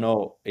 I don't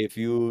know, if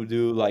you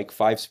do like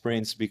 5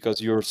 sprints because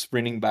you're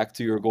sprinting back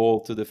to your goal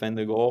to defend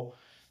the goal,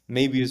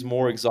 maybe it's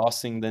more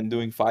exhausting than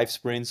doing 5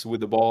 sprints with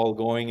the ball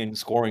going and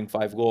scoring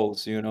 5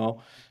 goals.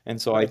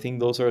 And so I think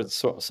those are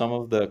some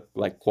of the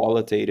like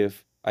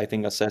qualitative, I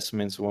think,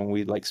 assessments when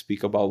we like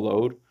speak about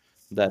load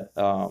that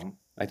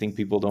I think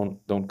people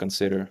don't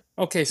consider.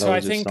 Okay, so I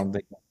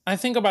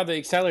think about the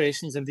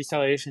accelerations and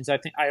decelerations. I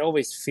think I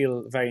always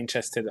feel very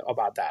interested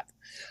about that.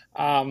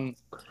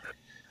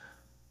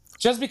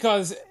 just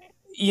because,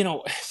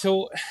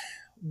 so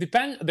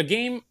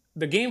the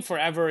game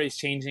forever is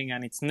changing,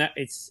 and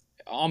it's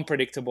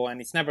unpredictable,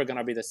 and it's never going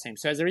to be the same.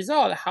 So as a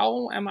result,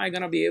 how am I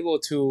going to be able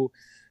to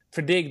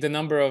predict the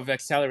number of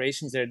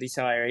accelerations or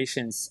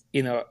decelerations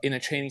in a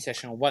training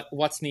session?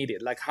 What's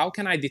needed? Like, how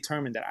can I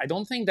determine that? I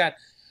don't think that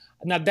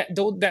now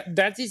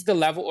that is the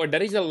level, or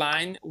that is a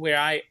line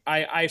where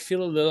I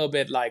feel a little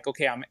bit like,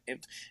 okay,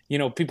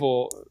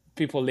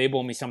 people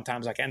label me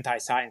sometimes like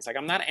anti-science. Like,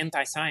 I'm not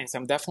anti-science.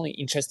 I'm definitely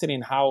interested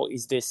in how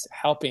is this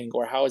helping,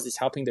 or how is this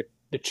helping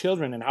the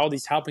children, and how is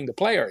this helping the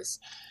players,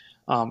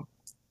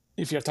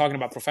 if you're talking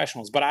about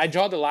professionals. But I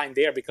draw the line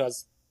there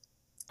because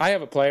I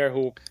have a player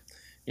who,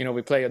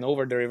 we play an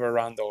over the river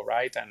rondo,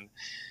 right? And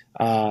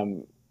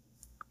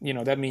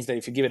that means that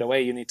if you give it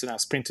away, you need to now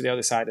sprint to the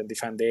other side and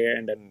defend there,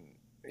 and then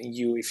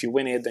if you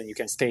win it, then you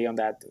can stay on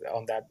that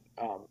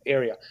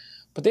area.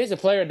 But there's a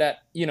player that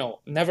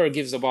never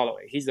gives the ball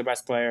away. He's the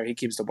best player. He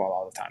keeps the ball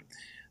all the time.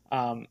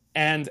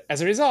 And as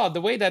a result,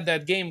 the way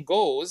that game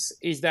goes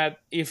is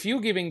that if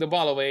you're giving the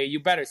ball away, you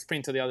better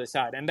sprint to the other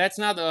side. And that's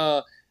not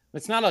a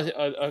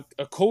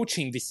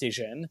coaching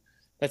decision.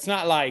 That's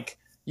not like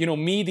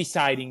me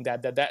deciding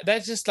that.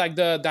 That's just like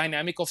the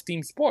dynamic of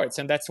team sports,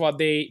 and that's what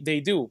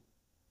they do.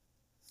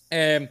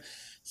 When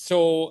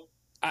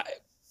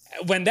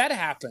that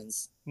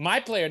happens,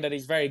 my player that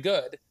is very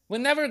good will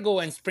never go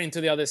and sprint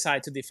to the other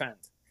side to defend.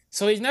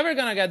 So he's never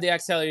going to get the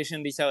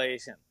acceleration,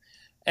 deceleration.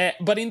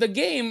 But in the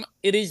game,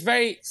 it is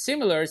very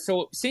similar.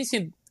 So since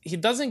he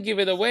doesn't give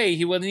it away,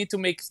 he will need to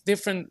make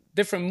different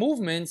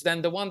movements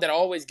than the one that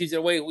always gives it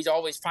away, who's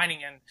always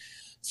fighting. And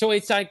so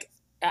it's like,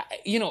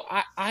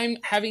 I'm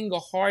having a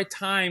hard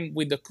time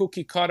with the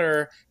cookie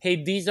cutter.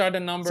 Hey, these are the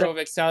number of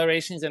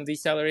accelerations and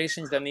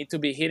decelerations that need to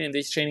be hit in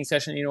this training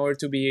session in order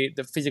to be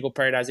the physical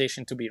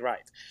periodization to be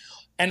right.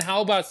 And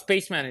how about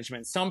space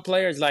management? Some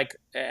players I'm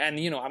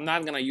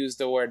not going to use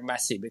the word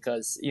messy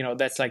because,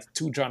 that's like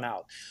too drawn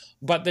out.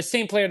 But the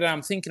same player that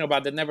I'm thinking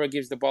about that never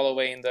gives the ball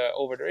away in the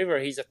over the river,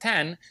 he's a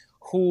 10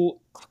 who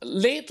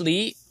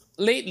lately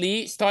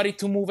started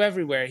to move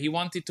everywhere. He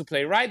wanted to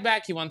play right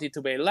back. He wanted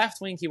to be a left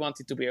wing. He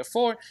wanted to be a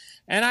 4.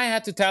 And I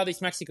had to tell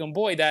this Mexican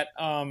boy that,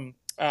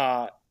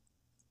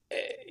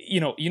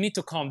 you need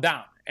to calm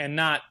down and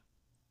not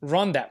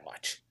run that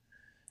much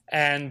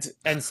and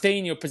stay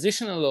in your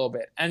position a little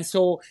bit. And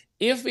so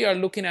if we are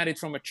looking at it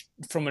from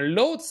a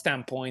load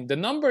standpoint, the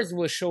numbers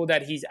will show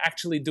that he's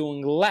actually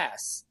doing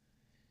less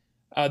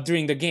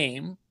during the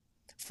game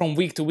from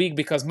week to week,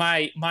 because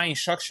my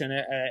instruction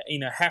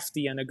in a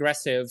hefty and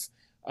aggressive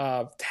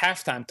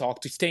halftime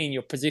talk to stay in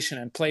your position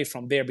and play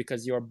from there,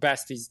 because your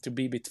best is to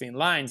be between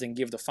lines and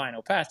give the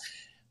final pass.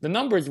 The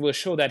numbers will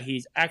show that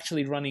he's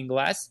actually running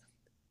less,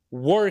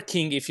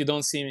 working, if you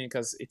don't see me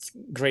because it's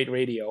great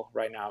radio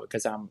right now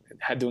because I'm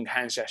doing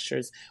hand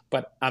gestures,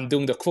 but I'm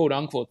doing the quote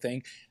unquote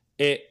thing.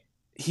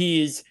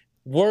 He is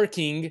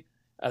working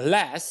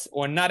less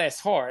or not as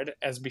hard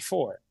as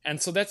before.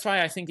 And so that's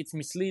why I think it's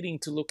misleading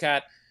to look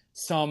at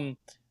some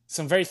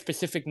very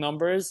specific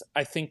numbers.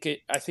 I think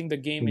the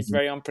game is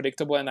very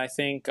unpredictable, and I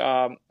think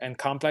and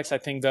complex. I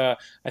think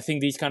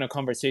these kind of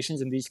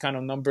conversations and these kind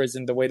of numbers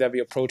and the way that we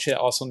approach it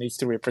also needs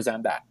to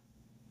represent that.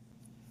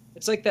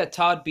 It's like that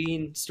Todd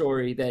Bean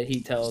story that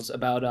he tells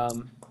about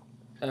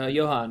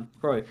Johan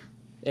Cruyff,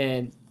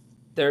 and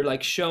they're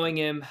like showing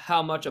him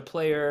how much a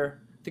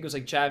player, I think it was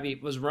like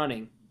Xavi, was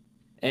running,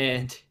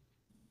 and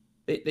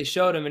they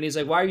showed him, and he's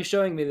like, "Why are you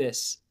showing me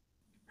this?"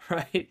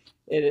 Right?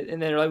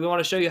 And they're like, "We want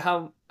to show you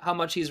how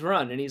much he's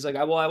run," and he's like,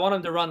 "Well, I want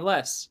him to run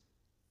less."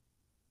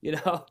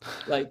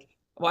 Like,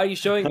 why are you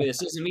showing me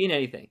this? It doesn't mean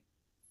anything.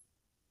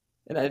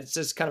 And it's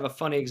just kind of a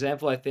funny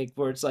example, I think,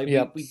 where it's like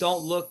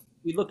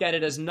we look at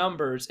it as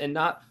numbers and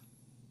not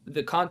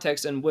the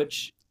context in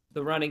which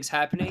the running's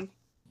happening.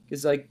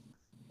 Because like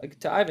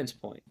to Ivan's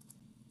point,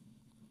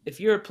 if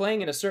you're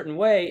playing in a certain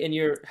way and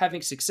you're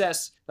having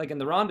success, like in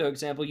the Rondo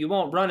example, you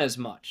won't run as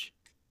much.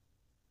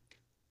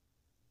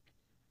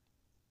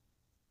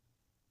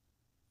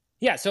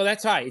 Yeah, so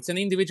that's why it's an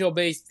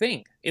individual-based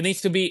thing. It needs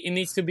to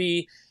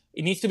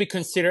be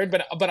considered,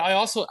 but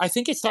I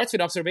think it starts with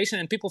observation,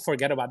 and people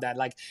forget about that.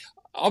 Like,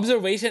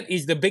 observation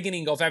is the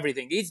beginning of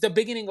everything. It's the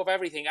beginning of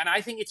everything, and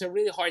I think it's a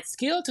really hard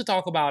skill to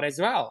talk about as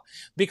well,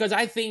 because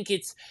I think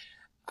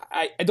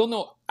I don't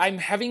know. I'm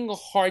having a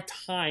hard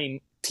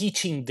time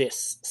teaching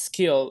this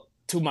skill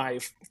to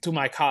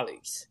my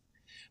colleagues,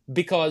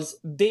 because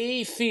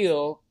they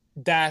feel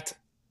that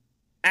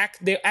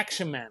they're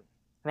action man.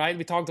 Right?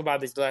 We talked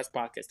about this last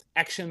podcast.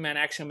 Action man.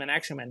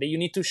 That you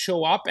need to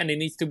show up, and it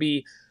needs to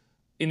be,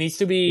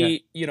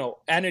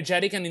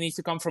 energetic, and it needs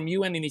to come from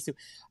you,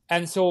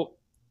 and so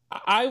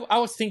I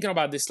was thinking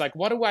about this, like,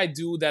 what do I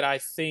do that I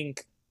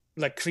think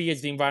like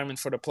creates the environment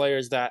for the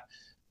players that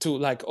to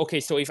like, okay,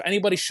 so if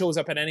anybody shows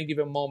up at any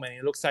given moment,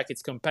 it looks like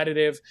it's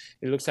competitive,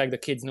 it looks like the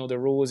kids know the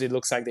rules, it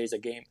looks like there's a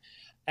game.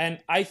 And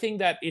I think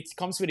that it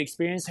comes with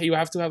experience. You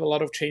have to have a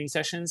lot of training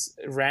sessions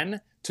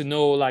ran to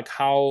know like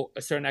how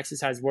a certain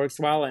exercise works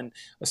well and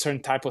a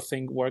certain type of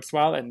thing works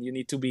well, and you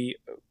need to be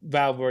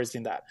well versed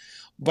in that.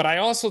 But I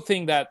also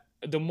think that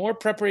the more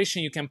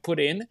preparation you can put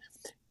in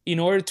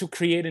order to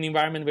create an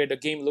environment where the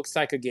game looks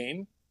like a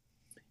game,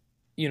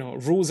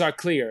 rules are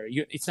clear.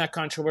 It's not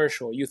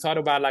controversial. You thought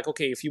about like,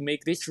 okay, if you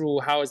make this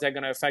rule, how is that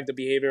going to affect the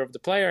behavior of the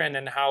player? And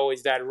then how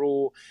is that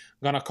rule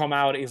going to come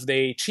out if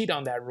they cheat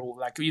on that rule?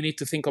 Like, you need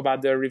to think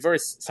about the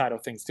reverse side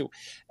of things too.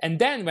 And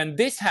then when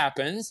this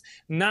happens,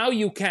 now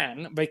you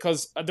can,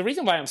 because the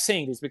reason why I'm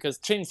saying this, because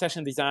training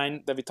session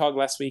design that we talked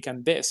last week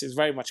and this is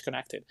very much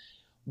connected.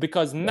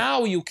 Because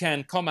now you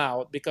can come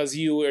out, because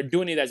you are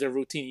doing it as a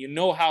routine. You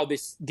know how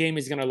this game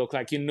is going to look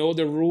like. You know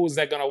the rules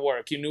that are going to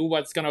work. You know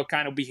what's going to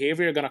kind of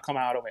behavior going to come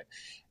out of it.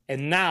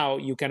 And now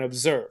you can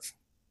observe.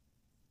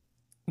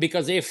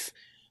 Because if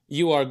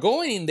you are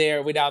going in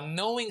there without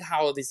knowing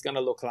how this is going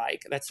to look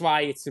like, that's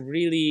why it's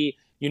really,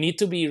 you need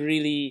to be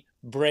really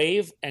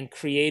brave and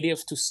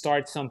creative to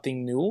start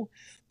something new,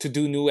 to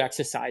do new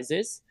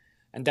exercises.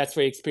 And that's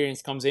where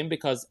experience comes in,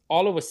 because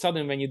all of a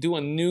sudden when you do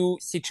a new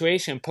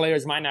situation,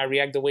 players might not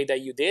react the way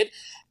that you did.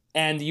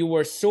 And you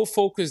were so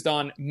focused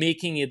on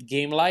making it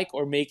game-like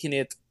or making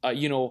it,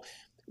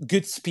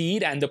 good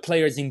speed and the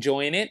players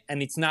enjoying it.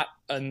 And it's not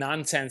a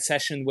nonsense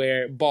session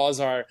where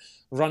balls are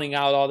running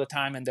out all the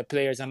time and the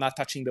players are not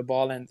touching the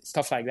ball and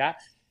stuff like that.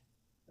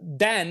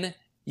 Then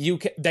you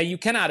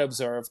cannot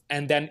observe,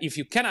 and then if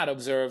you cannot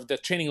observe, the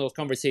training load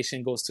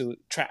conversation goes to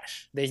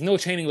trash. There's no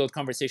training load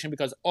conversation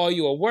because all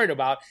you are worried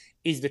about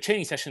is the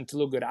training session to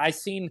look good. I've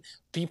seen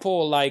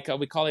people like,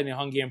 we call it in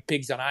Hungarian,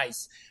 pigs on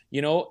ice.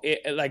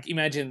 Like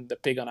imagine the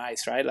pig on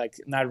ice, right? Like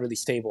not really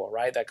stable,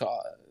 right? Like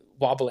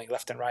wobbling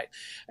left and right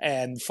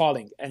and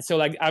falling. And so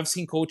like I've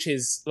seen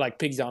coaches like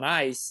pigs on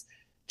ice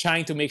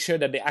trying to make sure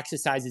that the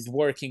exercise is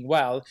working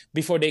well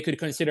before they could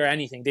consider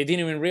anything. They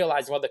didn't even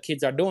realize what the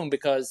kids are doing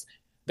because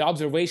the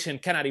observation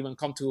cannot even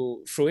come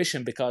to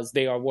fruition because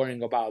they are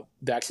worrying about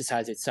the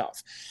exercise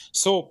itself.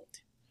 So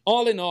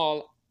all in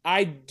all,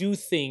 I do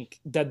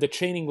think that the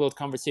training load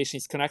conversation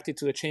is connected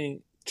to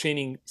the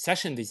training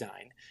session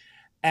design.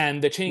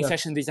 And the training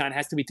session design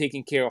has to be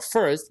taken care of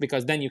first,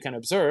 because then you can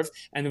observe.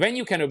 And when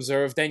you can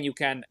observe, then you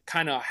can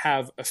kind of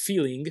have a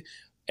feeling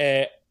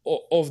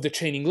of the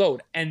training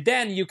load. And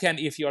then you can,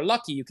 if you're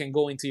lucky, you can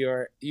go into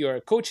your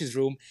coach's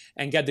room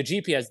and get the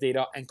GPS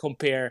data and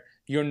compare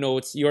your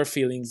notes, your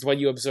feelings, what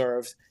you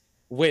observed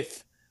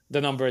with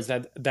the numbers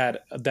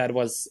that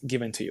was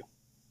given to you.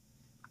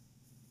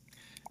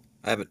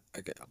 I have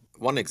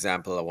one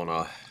example I want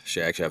to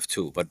share. Actually, I have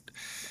two, but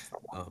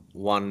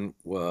one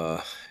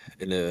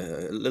in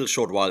a little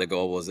short while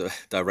ago was a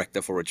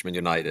director for Richmond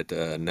United,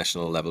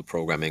 national level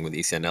programming with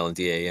ECNL and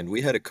DA, and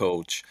we had a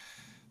coach.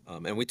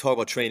 And we talk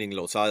about training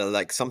loads. So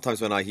like sometimes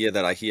when I hear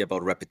that, I hear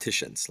about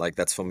repetitions. Like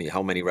that's for me,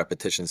 how many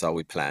repetitions are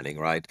we planning,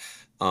 right?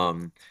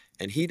 And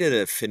he did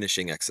a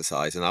finishing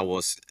exercise, and I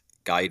was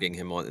guiding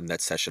him in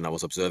that session. I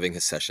was observing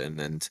his session,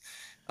 and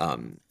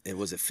it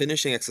was a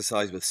finishing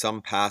exercise with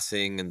some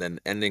passing and then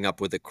ending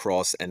up with a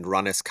cross and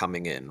runners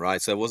coming in,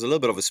 right? So it was a little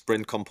bit of a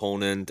sprint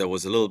component. There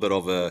was a little bit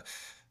of a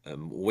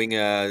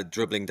winger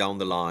dribbling down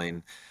the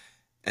line,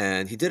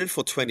 and he did it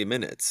for 20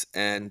 minutes.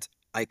 And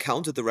I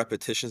counted the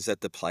repetitions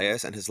at the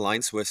players, and his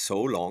lines were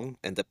so long,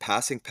 and the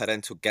passing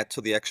pattern to get to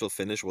the actual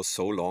finish was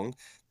so long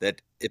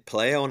that a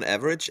player on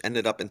average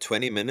ended up in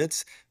 20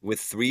 minutes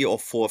with 3 or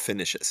 4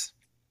 finishes.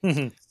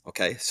 Mm-hmm.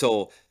 Okay,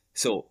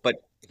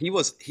 but he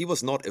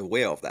was not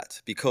aware of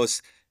that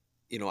because,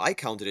 I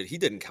counted it. He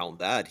didn't count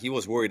that. He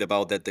was worried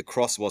about that the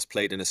cross was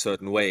played in a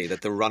certain way,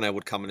 that the runner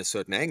would come in a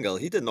certain angle.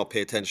 He did not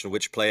pay attention to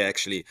which player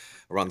actually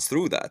runs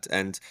through that.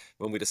 And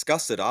when we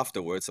discussed it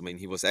afterwards, I mean,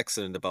 he was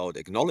excellent about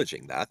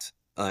acknowledging that.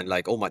 And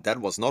like, oh my, that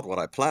was not what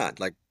I planned.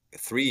 Like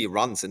 3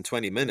 runs in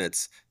 20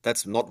 minutes,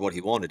 that's not what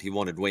he wanted. He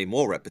wanted way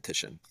more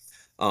repetition.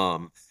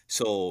 But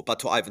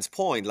to Ivan's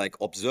point, like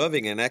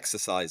observing an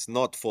exercise,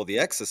 not for the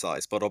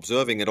exercise, but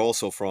observing it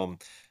also from,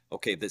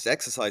 okay, this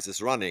exercise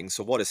is running.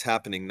 So what is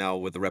happening now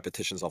with the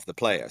repetitions of the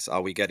players?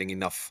 Are we getting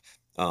enough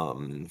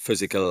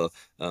physical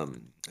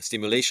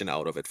stimulation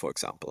out of it, for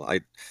example?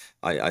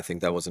 I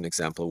think that was an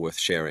example worth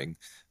sharing.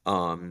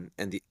 And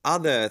the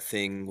other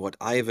thing, what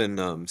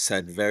Ivan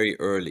said very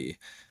early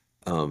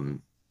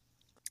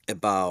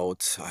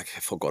about, I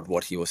forgot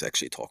what he was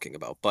actually talking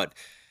about, but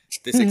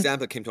this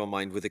example came to my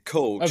mind with a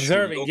coach.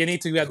 Observing. You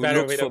need to get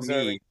better with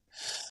observing.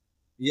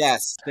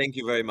 Yes, thank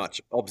you very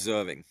much.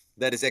 Observing.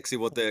 That is actually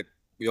what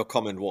your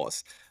comment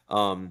was.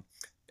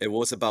 It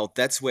was about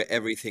that's where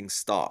everything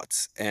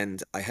starts.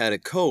 And I had a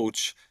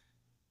coach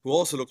who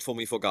also looked for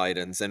me for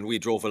guidance, and we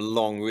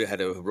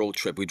had a road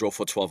trip. We drove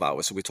for 12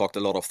 hours, so we talked a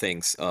lot of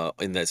things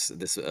in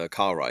this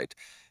car ride.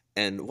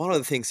 And one of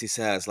the things he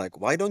says, like,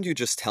 why don't you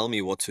just tell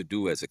me what to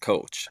do as a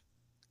coach,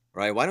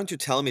 right? Why don't you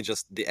tell me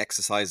just the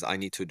exercise I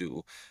need to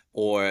do,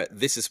 or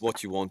this is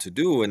what you want to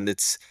do? And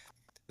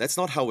that's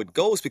not how it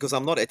goes, because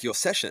I'm not at your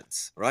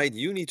sessions, right?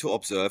 You need to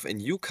observe,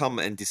 and you come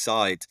and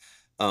decide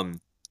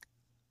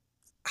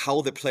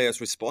how the player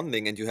is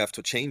responding, and you have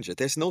to change it.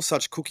 There's no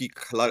such cookie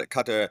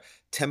cutter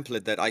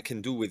template that I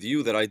can do with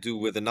you that I do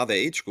with another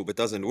age group. It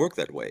doesn't work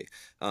that way.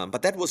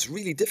 But that was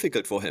really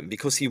difficult for him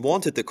because he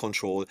wanted the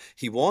control,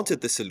 he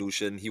wanted the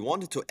solution, he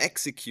wanted to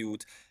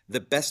execute the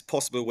best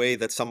possible way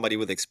that somebody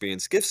with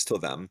experience gives to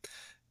them.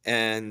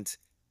 And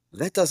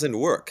that doesn't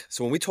work.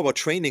 So when we talk about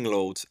training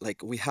loads,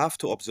 like, we have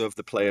to observe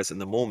the players in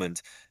the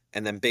moment,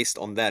 and then based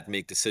on that,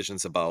 make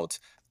decisions about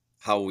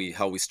how we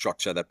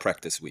structure that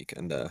practice week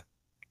and the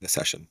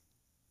session.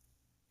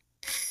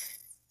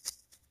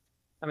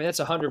 I mean, that's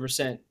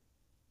 100%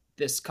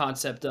 this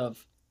concept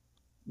of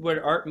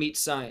where art meets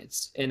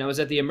science. And I was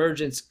at the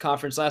Emergence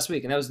conference last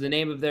week, and that was the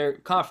name of their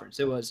conference.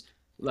 It was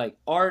like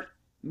art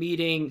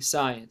meeting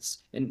science,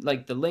 and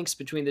like the links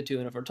between the two.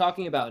 And if we're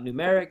talking about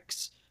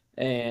numerics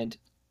and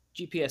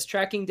GPS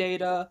tracking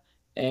data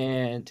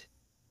and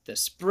the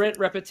sprint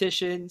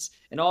repetitions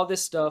and all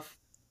this stuff,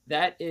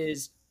 that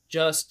is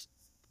just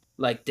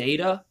like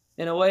data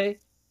in a way.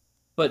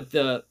 But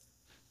the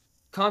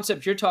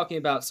concept you're talking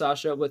about,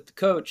 Sasha, with the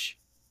coach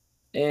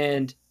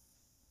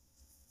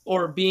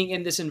or being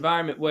in this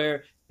environment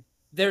where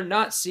they're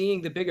not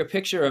seeing the bigger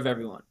picture of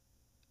everyone,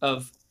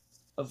 of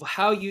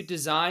how you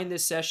design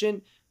this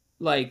session,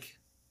 like,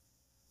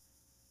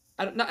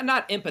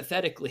 not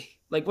empathetically,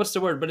 like, what's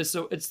the word? But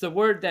it's the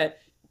word that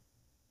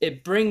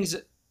it brings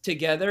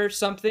together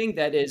something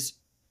that is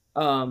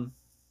that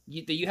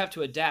you have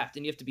to adapt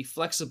and you have to be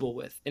flexible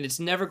with, and it's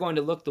never going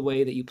to look the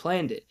way that you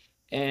planned it.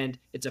 And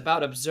it's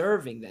about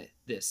observing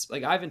this,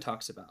 like Ivan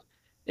talks about.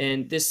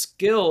 And this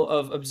skill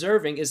of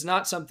observing is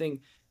not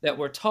something that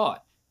we're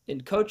taught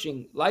in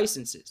coaching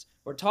licenses.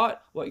 We're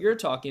taught what you're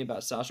talking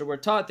about, Sasha. We're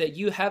taught that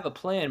you have a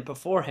plan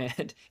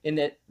beforehand and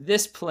that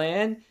this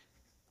plan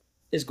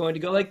is going to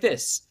go like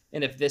this.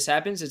 And if this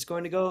happens,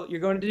 you're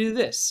going to do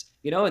this,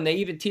 and they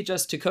even teach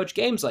us to coach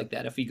games like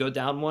that. If you go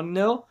down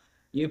 1-0,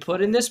 you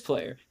put in this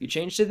player, you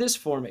change to this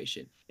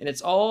formation, and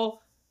it's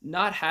all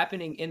not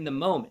happening in the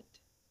moment.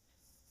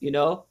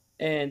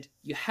 And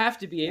you have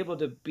to be able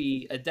to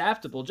be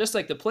adaptable, just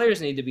like the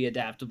players need to be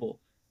adaptable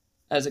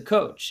as a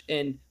coach,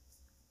 and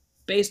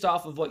based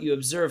off of what you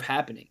observe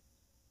happening.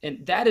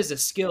 And that is a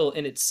skill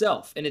in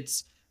itself. And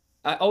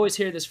I always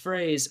hear this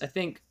phrase, I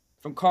think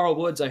from Carl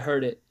Woods, I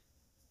heard it.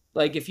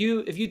 Like, if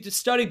you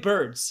study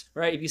birds,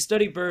 right? If you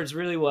study birds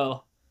really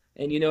well,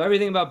 and you know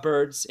everything about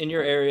birds in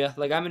your area,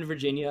 like I'm in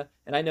Virginia,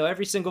 and I know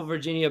every single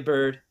Virginia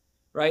bird,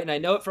 right? And I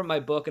know it from my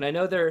book, and I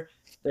know their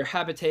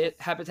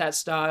habitat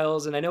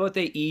styles, and I know what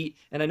they eat,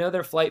 and I know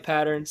their flight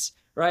patterns,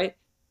 right?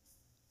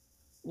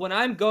 When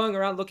I'm going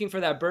around looking for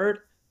that bird,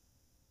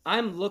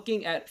 I'm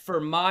looking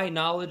for my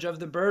knowledge of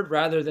the bird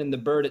rather than the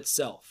bird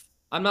itself.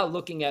 I'm not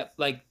looking at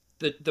like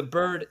the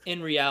bird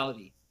in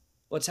reality,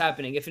 what's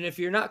happening. If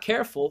you're not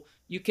careful,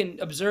 you can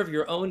observe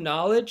your own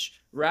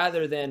knowledge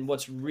rather than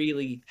what's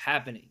really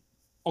happening.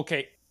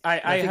 Okay,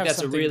 I think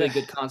that's a really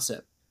good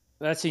concept.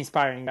 That's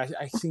inspiring.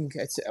 I think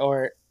it's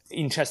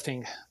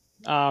interesting.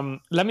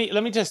 Let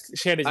me just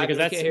share this because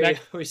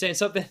Were you saying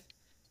something?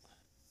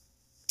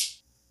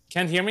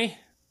 Can't hear me?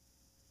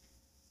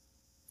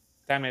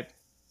 Damn it.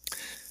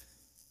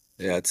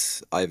 Yeah,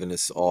 Ivan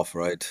is off,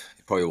 right?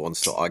 He probably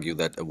wants to argue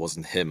that it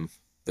wasn't him,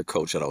 the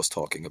coach that I was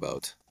talking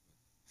about.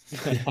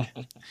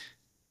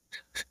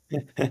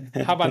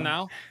 How about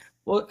now?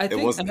 Well, I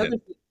think another.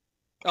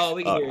 Oh,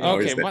 we can hear you.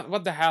 Okay,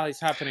 what the hell is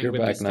happening You're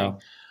with back this now.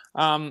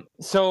 thing?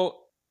 So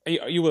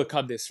you will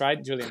cut this,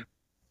 right, Julian?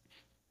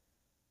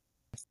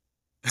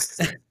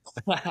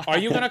 Are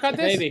you gonna cut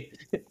this? Maybe.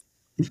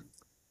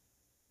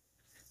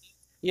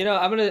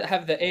 I'm gonna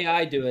have the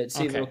AI do it.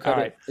 See if it'll cut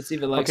it. It's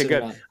even like okay,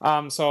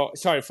 good. So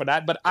sorry for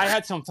that, but I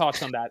had some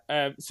thoughts on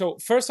that. So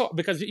first of all,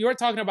 because you were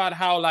talking about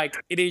how like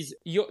it is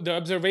the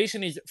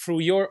observation is through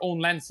your own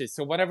lenses.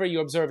 So whatever you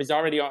observe is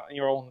already on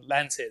your own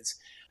lenses,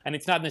 and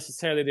it's not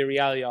necessarily the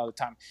reality all the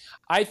time.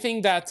 I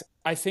think that,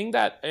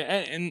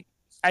 and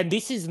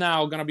this is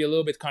now gonna be a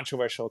little bit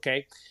controversial,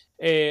 okay?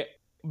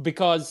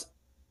 Because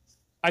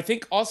I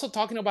think also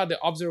talking about the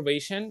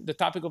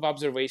topic of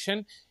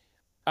observation.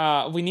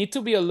 We need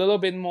to be a little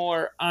bit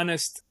more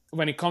honest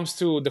when it comes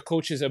to the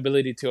coach's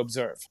ability to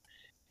observe.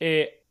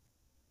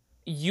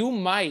 You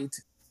might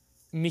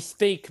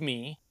mistake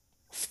me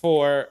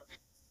for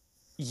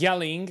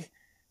yelling,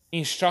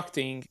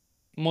 instructing,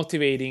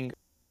 motivating,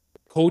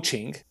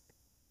 coaching,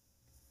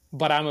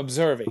 but I'm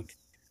observing.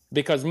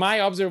 Because my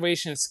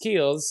observation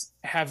skills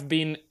have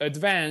been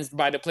advanced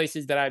by the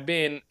places that I've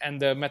been and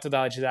the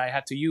methodology that I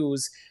had to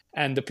use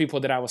and the people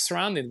that I was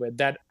surrounded with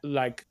that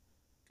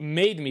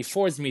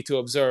forced me to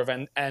observe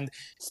and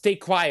stay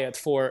quiet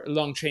for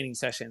long training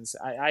sessions.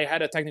 I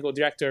had a technical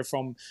director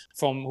from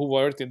who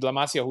worked in La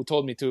Masia who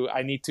told me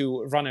I need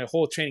to run a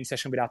whole training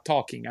session without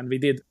talking, and we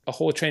did a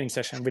whole training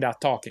session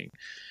without talking.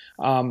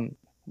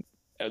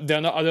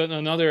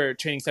 Another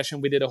training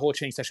session, we did a whole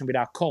training session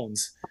without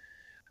cones.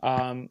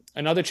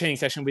 Another training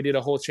session, we did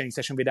a whole training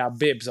session without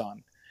bibs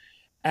on.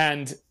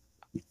 And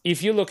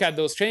if you look at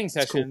those training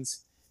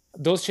sessions,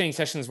 those training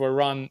sessions were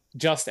run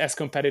just as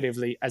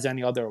competitively as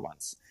any other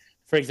ones.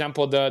 For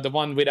example, the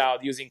one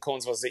without using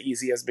cones was the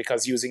easiest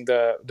because using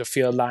the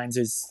field lines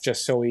is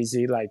just so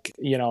easy. Like,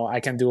 I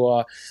can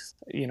do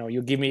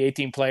you give me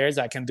 18 players,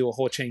 I can do a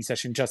whole training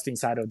session just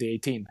inside of the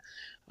 18.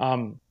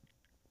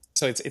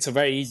 So it's a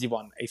very easy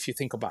one if you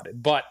think about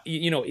it. But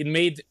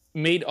it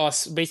made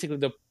us, basically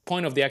the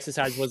point of the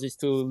exercise was is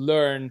to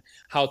learn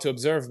how to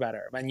observe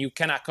better. When you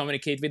cannot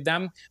communicate with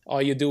them,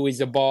 all you do is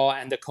the ball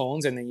and the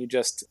cones, and then you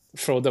just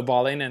throw the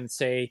ball in and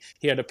say,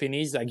 here are the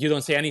pennies. Like, you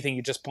don't say anything,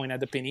 you just point at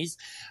the pennies.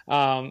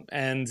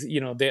 And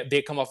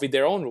they come up with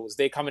their own rules.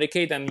 They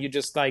communicate, and you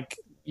just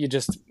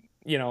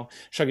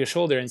shrug your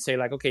shoulder and say,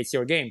 like, okay, it's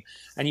your game.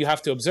 And you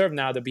have to observe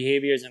now the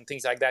behaviors and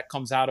things like that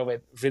comes out of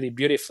it really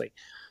beautifully.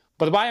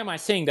 But why am I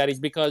saying that is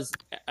because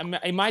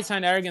it might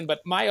sound arrogant,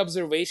 but my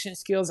observation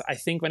skills, I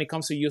think, when it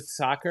comes to youth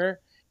soccer,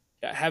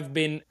 have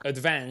been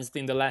advanced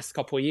in the last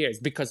couple of years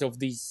because of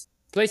these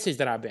places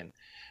that I've been.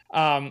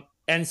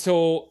 And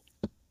so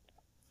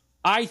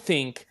I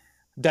think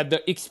that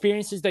the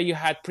experiences that you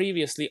had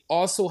previously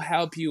also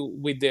help you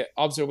with the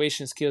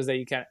observation skills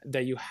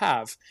that you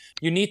have.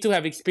 You need to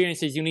have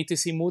experiences. You need to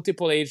see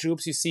multiple age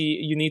groups.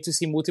 You need to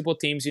see multiple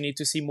teams. You need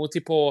to see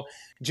multiple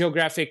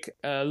geographic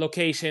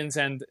locations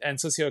and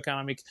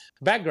socioeconomic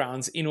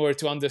backgrounds in order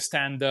to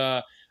understand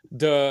the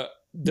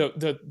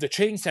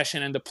training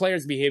session and the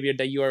player's behavior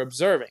that you are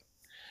observing.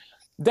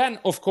 Then,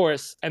 of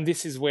course, and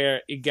this is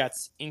where it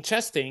gets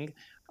interesting,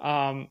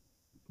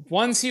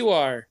 once you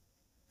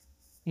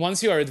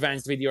are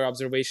advanced with your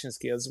observation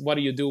skills, what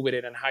do you do with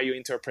it and how you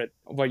interpret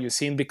what you've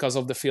seen because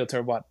of the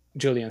filter, what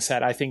Julian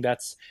said. I think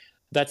that's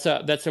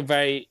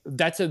a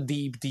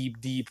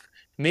deep,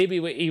 maybe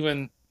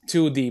even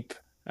too deep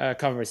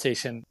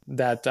conversation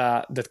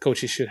that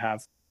coaches should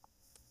have.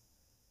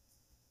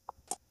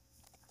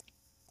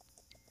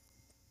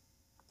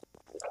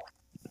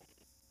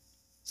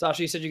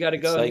 Sasha, you said you got to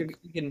go. Like,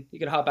 you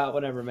can hop out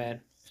whenever,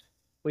 man.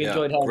 We Yeah,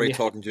 enjoyed having great you.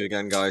 talking to you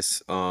again,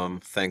 guys.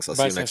 Thanks. I'll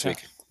Bye, see you next Sasha.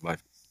 week. Bye.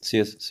 see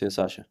you,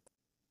 Sasha.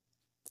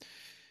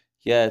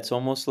 Yeah, it's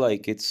almost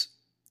like it's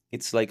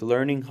like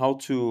learning how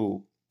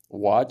to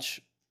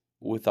watch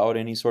without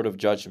any sort of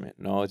judgment.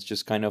 No, it's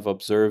just kind of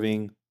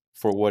observing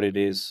for what it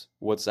is,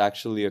 what's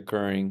actually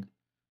occurring,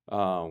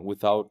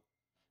 without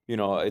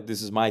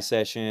this is my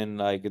session,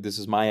 like this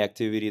is my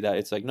activity. That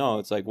it's like, no,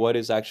 it's like what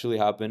is actually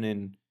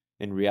happening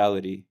in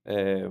reality,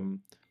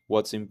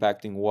 what's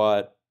impacting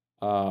what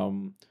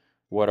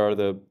are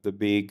the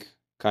big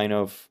kind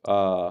of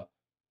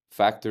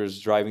factors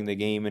driving the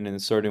game in a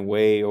certain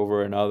way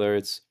over another.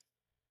 It's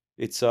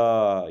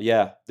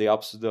yeah,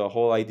 the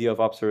whole idea of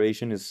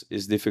observation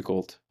is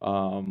difficult.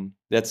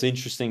 That's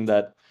interesting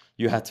that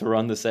you had to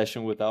run the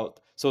session without,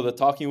 so the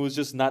talking was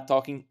just not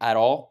talking at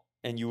all,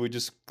 and you would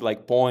just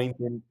like point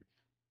and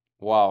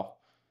wow.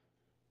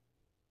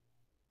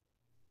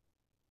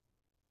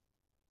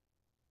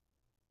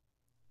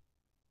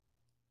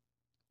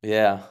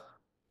 Yeah.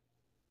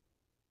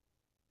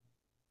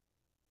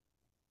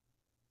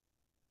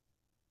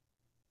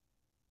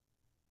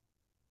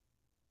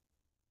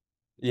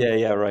 Yeah,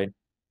 yeah, right.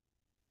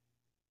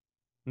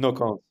 No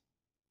comments.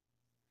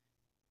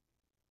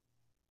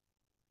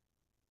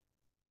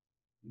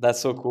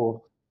 That's so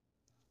cool.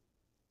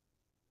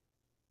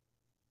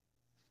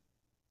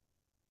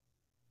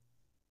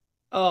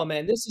 Oh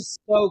man, this is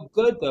so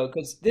good though,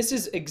 because this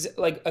is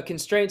like a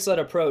constraints-led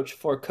approach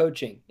for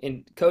coaching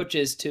and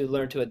coaches to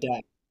learn to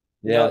adapt.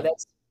 Yeah.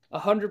 That's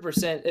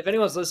 100%. If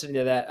anyone's listening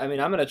to that, I mean,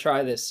 I'm gonna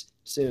try this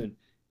soon.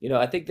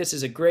 I think this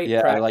is a great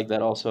Yeah, I practice. like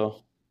that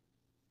also.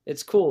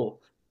 It's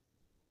cool.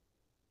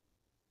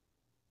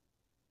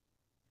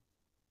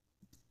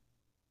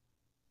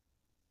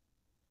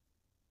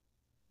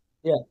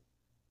 Yeah.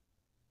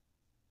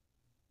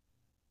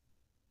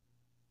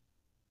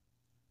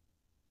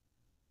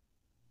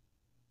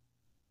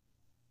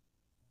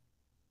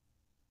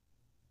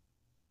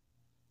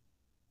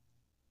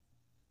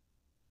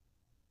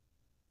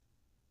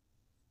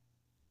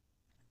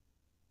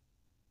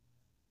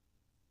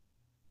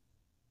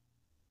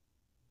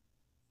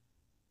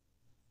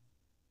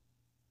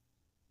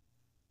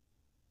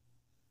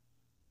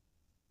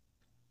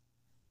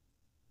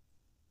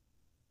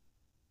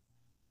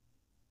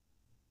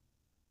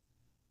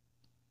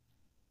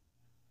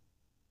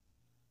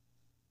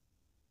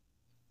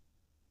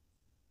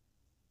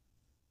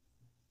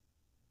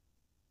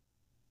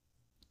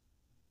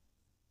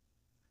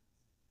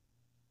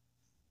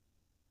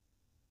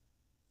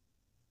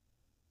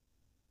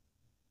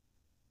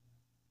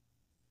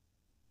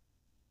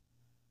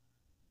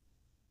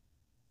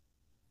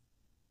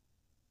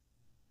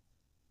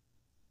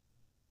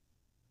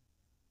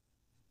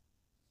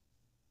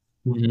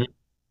 Mhm.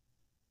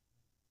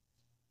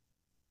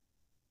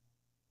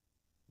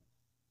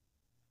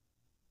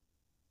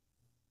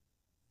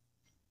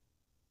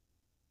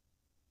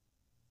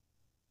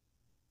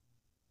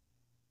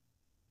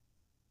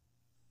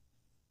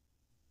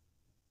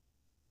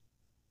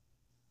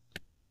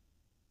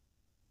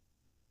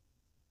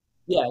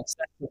 Yeah,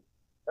 exactly.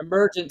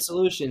 Emergent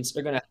solutions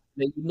are gonna happen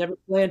that you never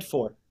planned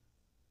for.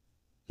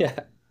 Yeah,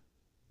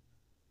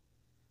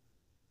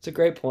 it's a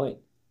great point.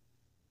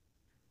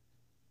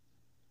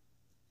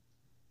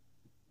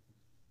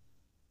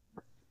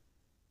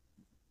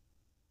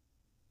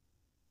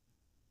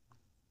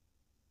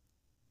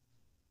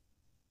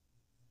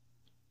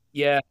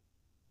 Yeah.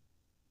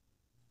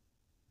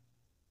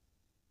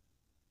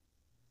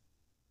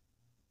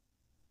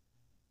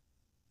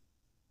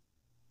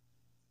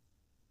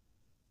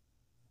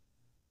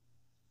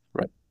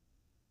 Right.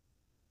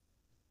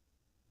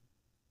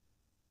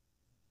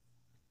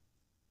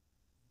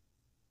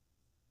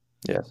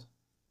 Yes.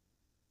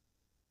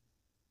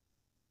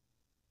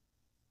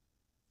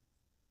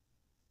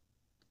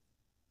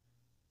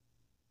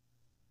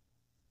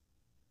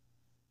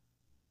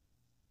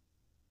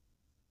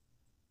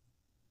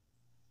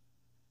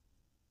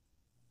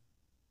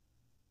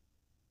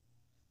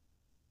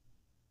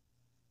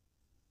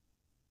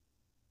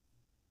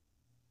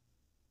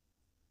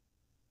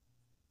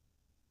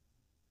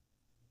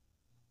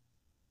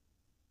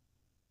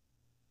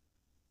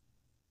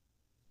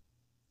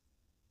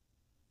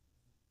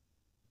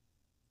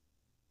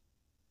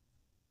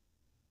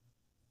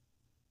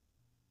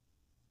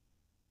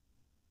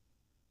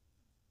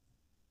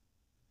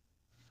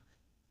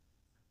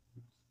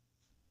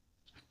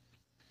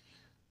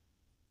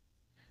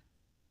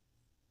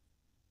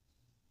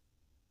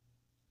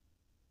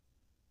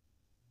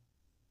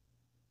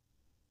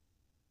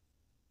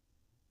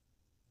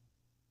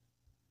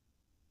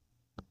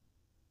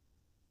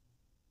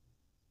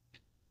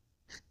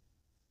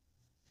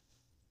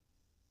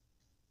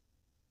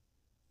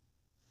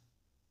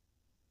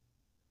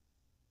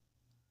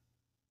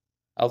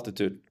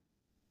 Altitude.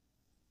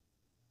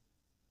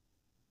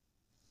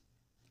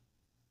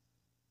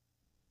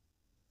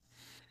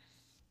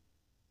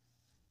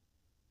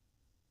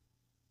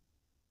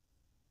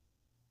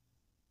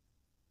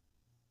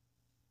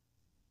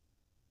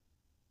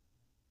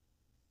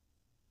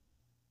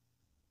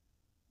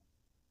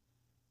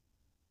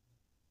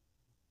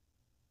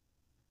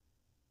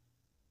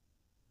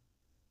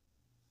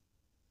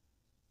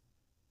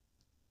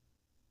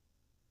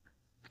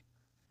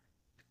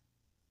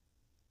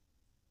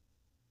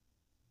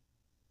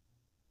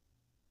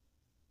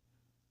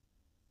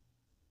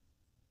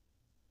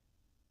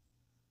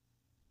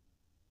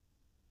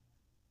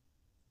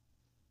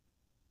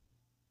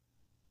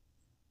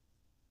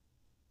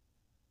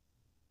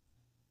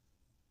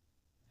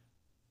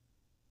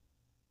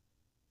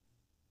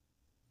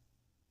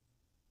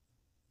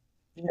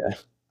 Yeah.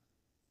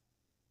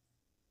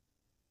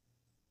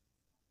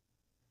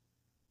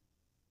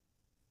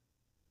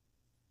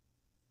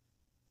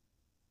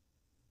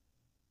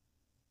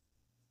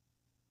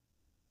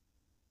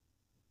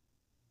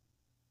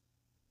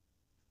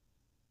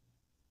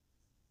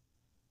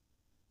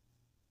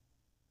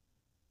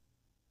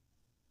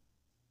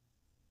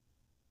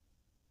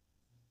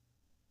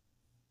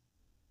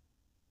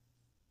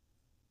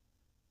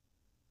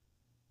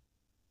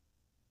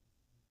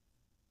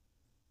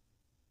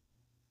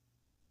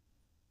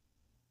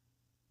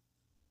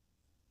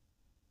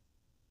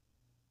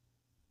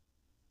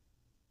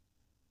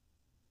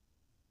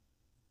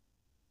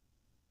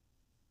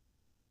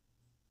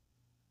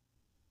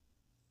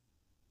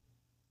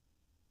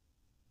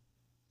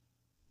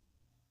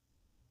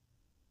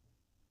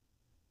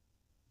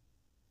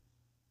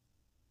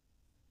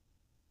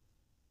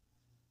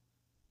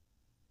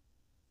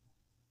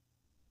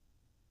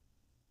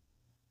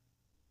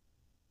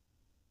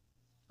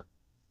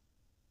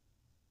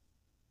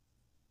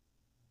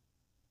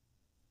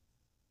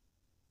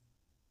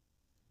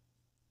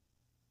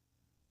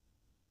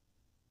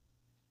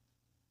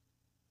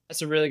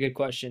 That's a really good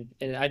question,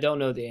 and I don't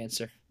know the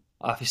answer,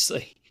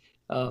 obviously.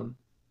 Um,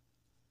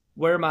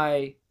 where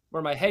my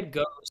head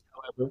goes,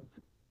 however,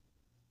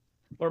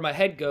 where my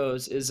head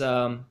goes is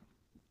how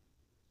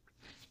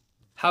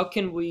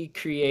can we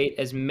create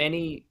as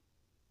many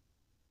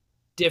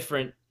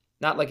different,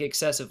 not like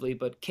excessively,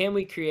 but can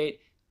we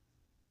create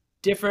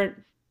different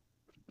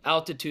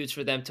altitudes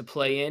for them to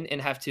play in and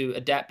have to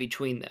adapt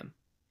between them?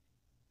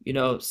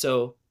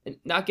 So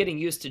not getting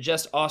used to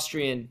just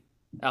Austrian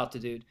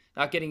altitude,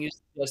 not getting used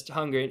to just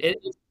Hungarian.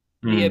 It's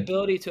the Mm.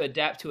 ability to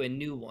adapt to a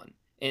new one.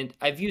 And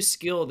I view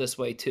skill this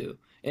way too.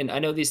 And I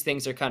know these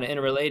things are kind of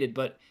interrelated,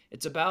 but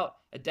it's about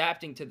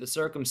adapting to the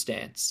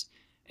circumstance.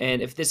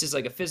 And if this is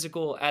like a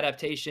physical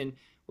adaptation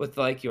with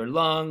like your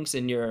lungs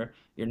and your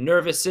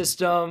nervous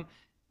system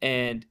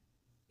and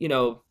you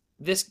know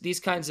these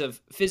kinds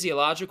of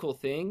physiological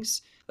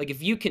things, like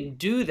if you can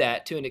do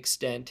that to an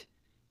extent,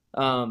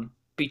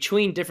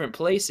 between different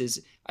places,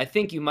 I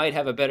think you might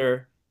have a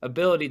better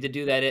ability to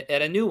do that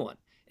at a new one.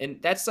 And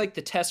that's like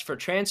the test for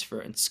transfer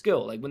and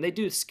skill. Like when they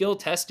do skill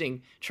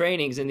testing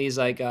trainings in these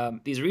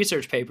these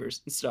research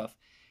papers and stuff,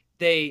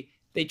 they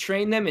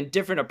train them in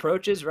different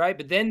approaches, right?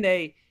 But then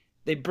they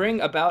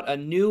bring about a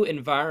new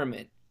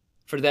environment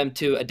for them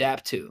to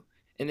adapt to,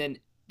 and then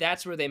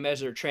that's where they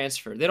measure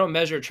transfer. They don't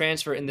measure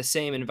transfer in the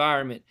same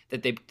environment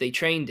that they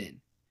trained in,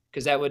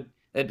 because that wouldn't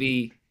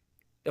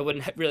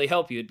really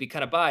help you. It'd be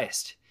kind of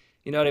biased.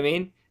 You know what I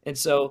mean? And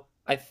so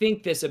I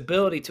think this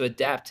ability to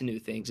adapt to new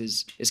things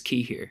is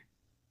key here.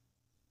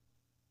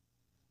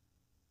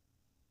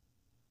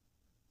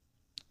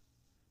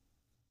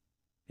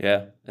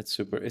 Yeah, it's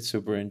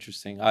super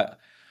interesting.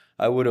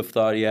 I would have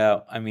thought,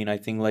 yeah, I mean, I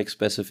think like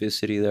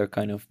specificity there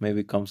kind of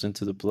maybe comes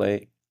into the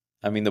play.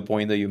 I mean, the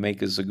point that you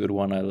make is a good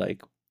one. I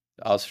like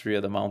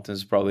Austria, the mountains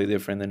is probably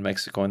different than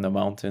Mexico in the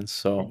mountains.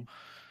 So, Mhm.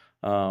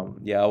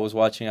 yeah, I was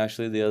watching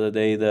actually the other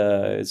day.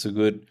 It's a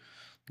good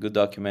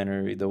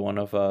documentary, the one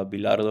of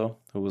Bilardo,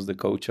 who was the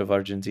coach of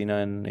Argentina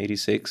in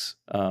 '86.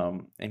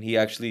 And he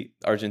actually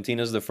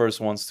Argentina's the first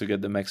ones to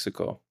get to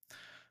Mexico.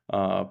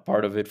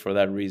 Part of it for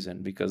that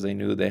reason because they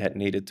knew they had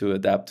needed to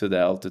adapt to the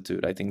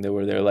altitude. I think they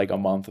were there like a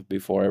month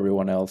before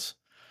everyone else,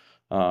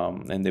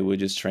 and they would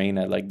just train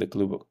at like the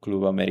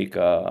Club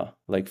America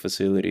like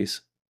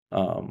facilities.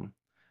 Um,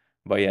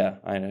 but yeah,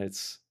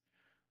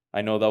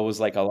 I know that was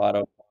like a lot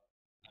of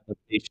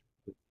adaptation.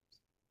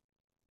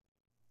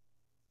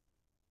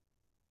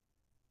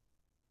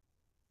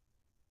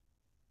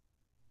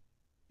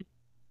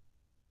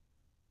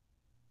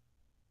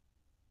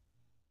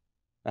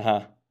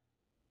 Uh-huh.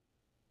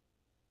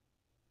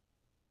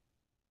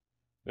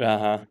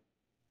 Uh-huh.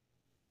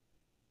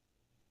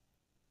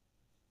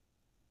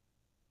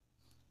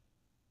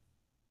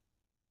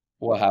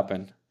 What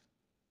happened?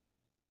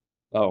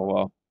 Oh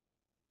well,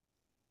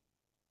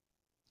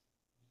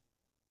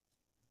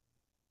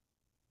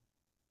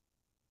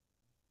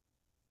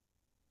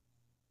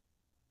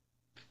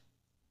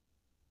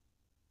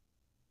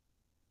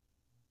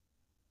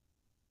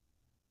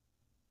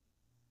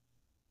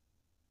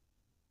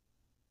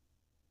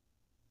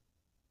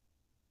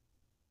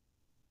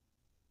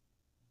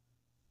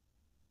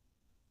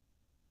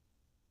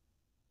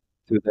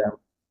 to them.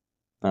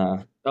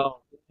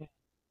 Oh,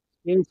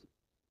 yes.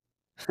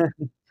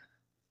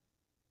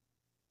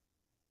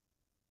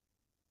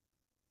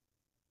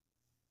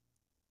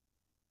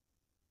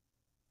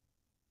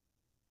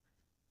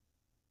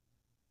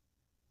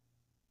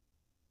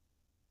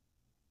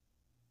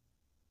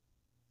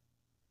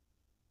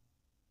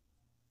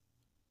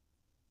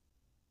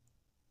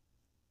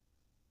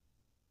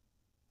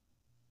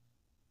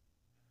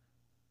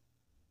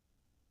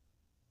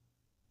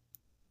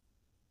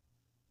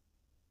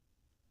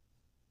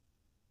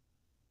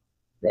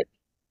 Right.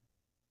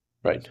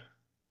 Right.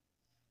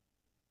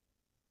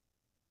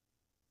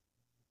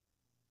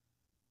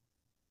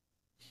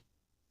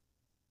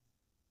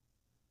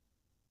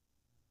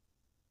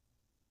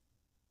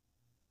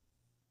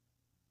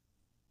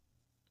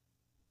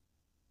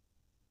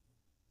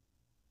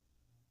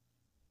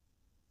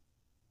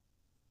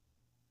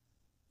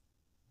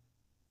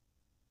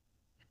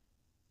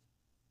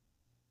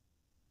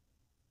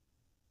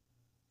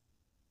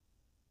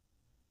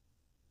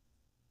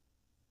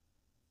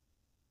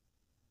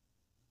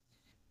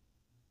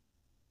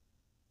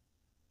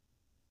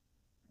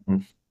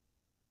 Mhm.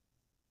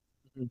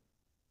 Mhm.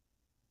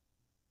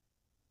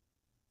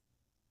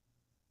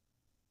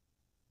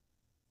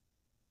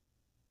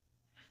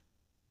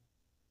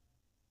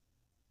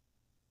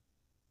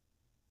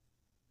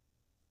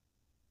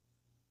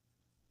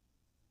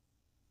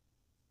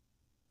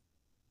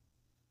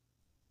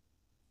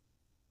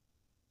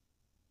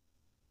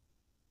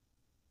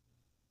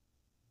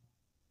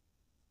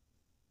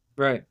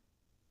 Right.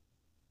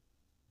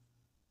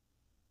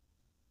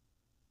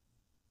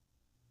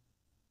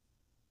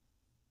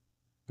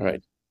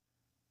 Right.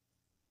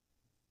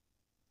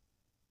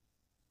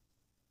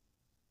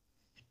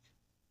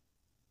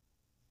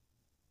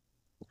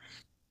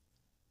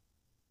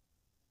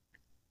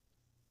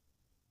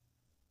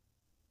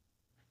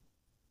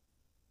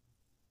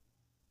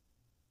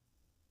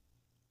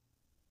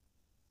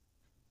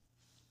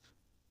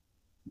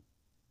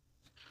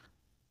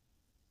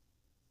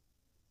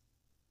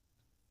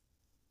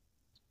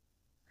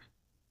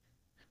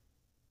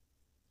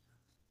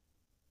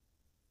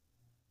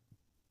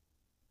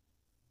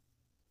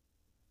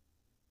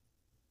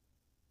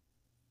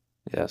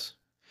 Yes.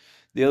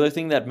 The other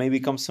thing that maybe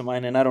comes to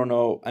mind, and I don't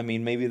know, I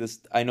mean, maybe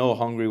this, I know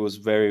Hungary was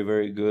very,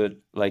 very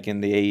good, like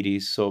in the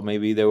 '80s. So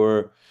maybe they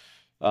were,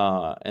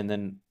 and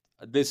then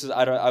this is,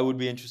 I don't, I would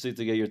be interested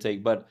to get your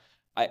take, but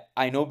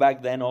I know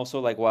back then also,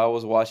 like while I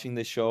was watching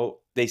the show,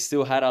 they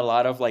still had a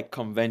lot of like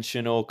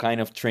conventional kind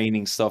of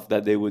training stuff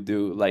that they would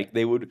do. Like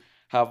they would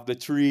have the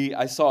tree,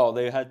 I saw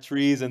they had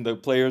trees and the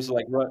players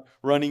like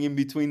running in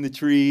between the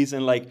trees,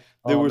 and like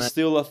there Oh was man,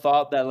 still a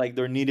thought that like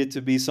there needed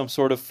to be some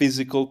sort of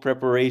physical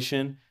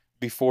preparation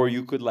before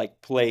you could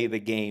like play the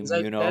game,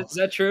 you know? is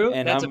that true?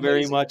 And That's I'm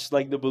very amazing. much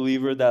like the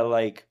believer that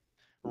like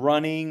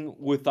running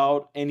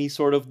without any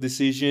sort of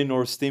decision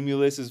or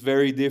stimulus is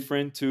very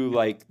different to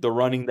like the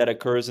running that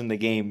occurs in the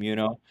game, you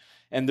know?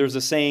 And there's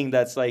a saying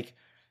that's like,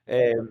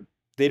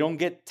 they don't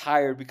get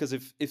tired because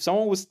if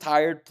someone was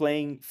tired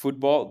playing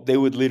football, they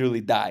would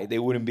literally die. They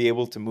wouldn't be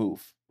able to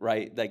move,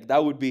 right? Like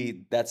that would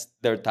be, that's,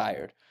 they're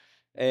tired.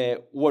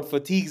 What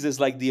fatigues is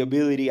like the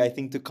ability, I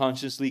think, to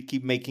consciously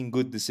keep making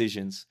good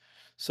decisions.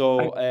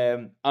 I So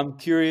I'm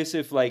curious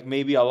if like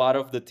maybe a lot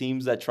of the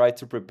teams that try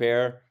to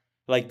prepare,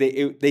 like they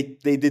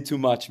did too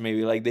much.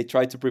 Maybe like they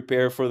tried to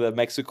prepare for the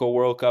Mexico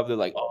World Cup. They're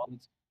like, oh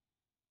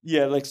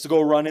yeah, let's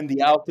go run in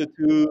the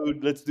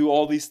altitude. Let's do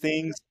all these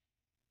things.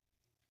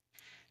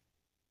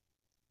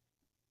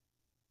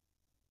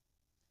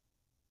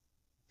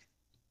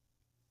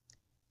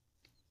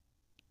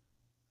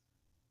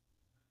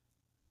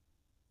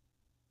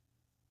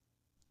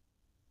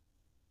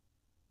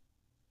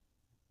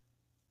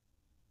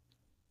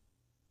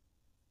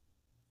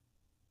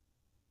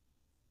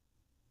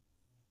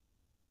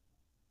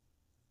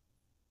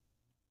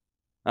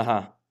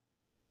 Uh-huh.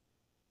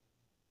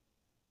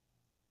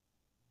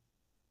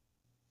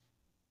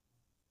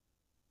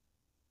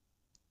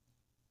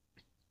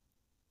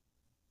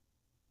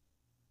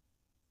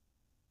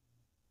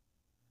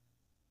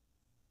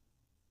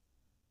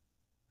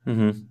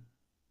 Mm-hmm.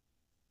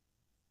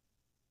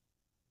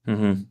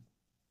 Mm-hmm.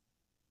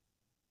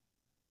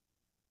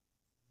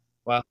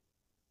 Wow.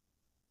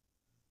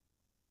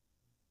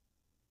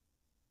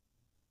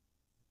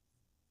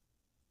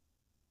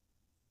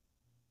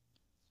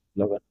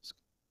 Love it.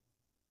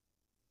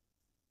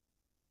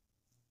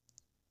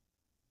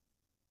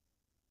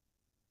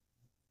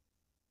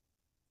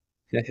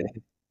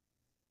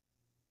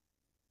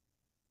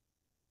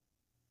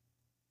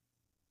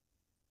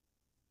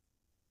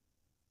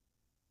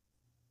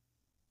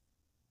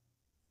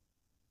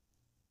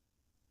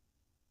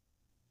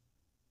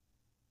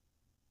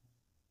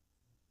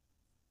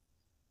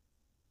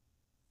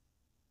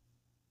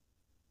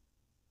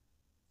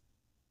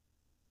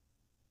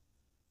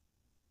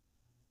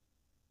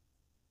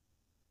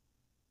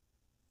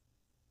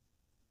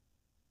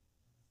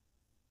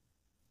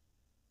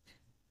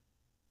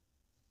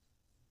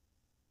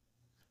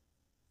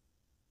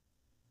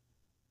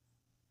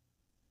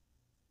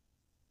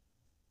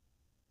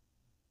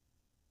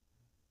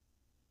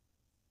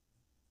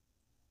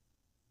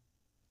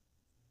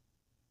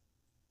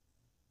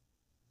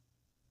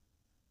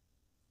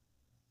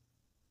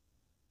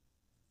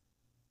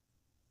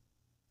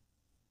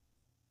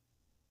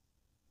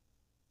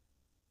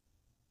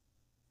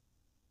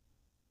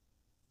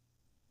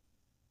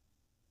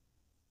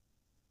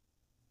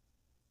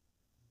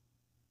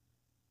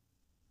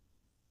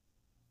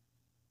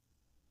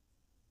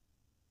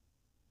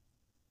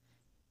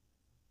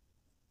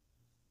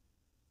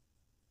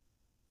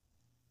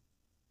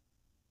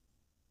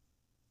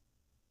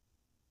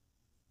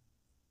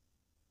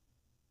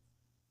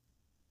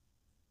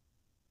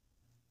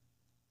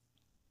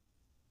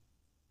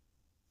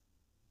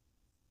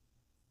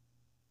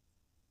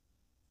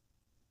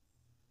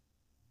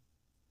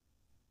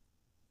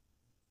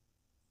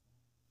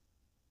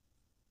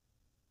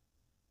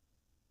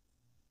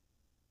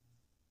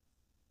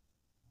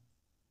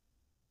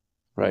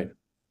 Right.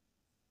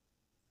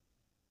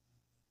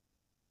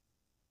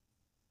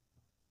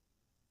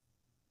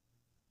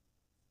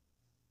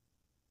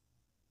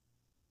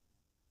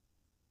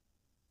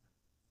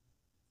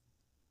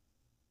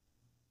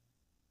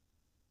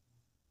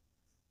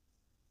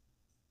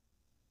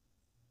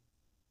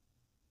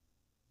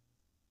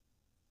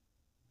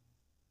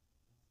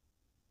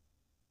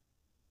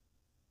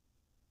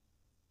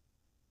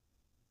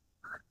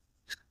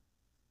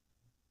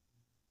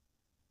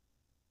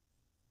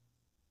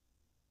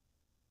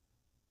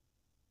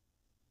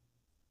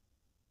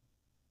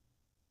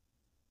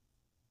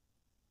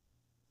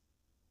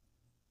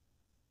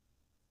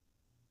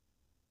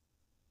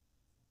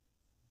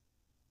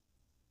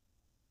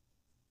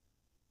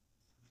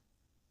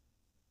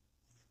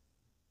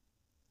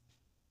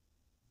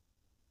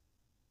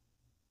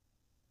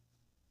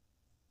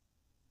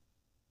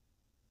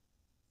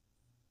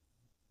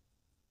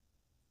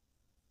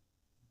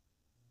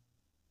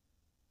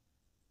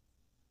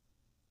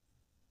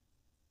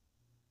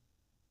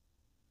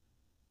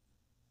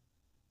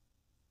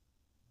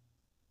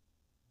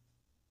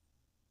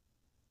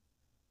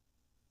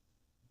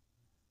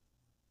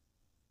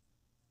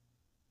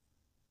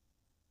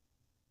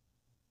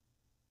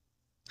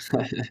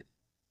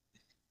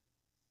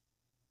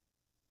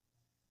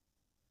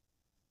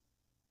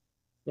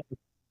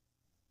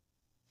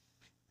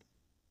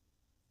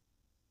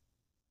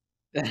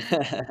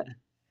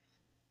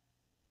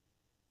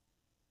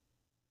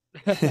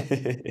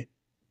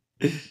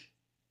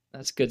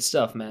 That's good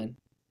stuff, man.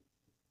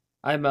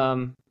 I'm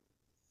um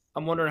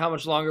I'm wondering how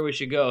much longer we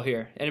should go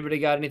here. Anybody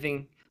got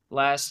anything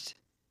last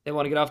they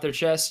want to get off their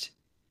chest?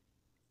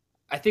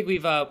 I think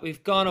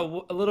we've gone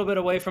a little bit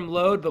away from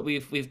load, but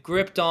we've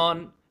gripped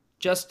on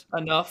just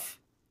enough.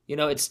 You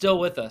know, it's still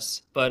with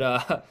us,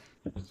 but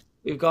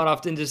we've gone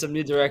off into some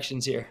new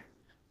directions here.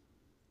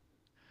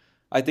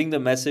 I think the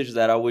message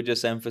that I would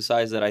just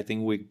emphasize that I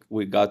think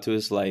we got to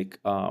is like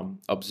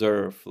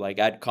observe, like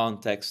add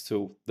context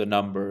to the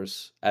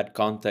numbers, add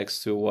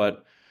context to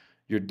what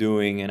you're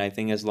doing, and I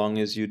think as long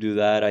as you do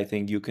that, I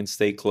think you can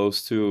stay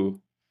close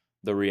to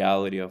the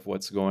reality of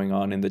what's going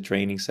on in the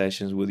training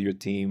sessions with your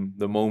team.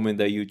 The moment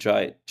that you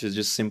try to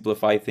just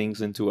simplify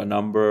things into a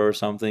number or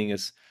something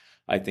is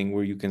I think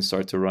where you can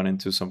start to run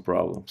into some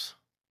problems.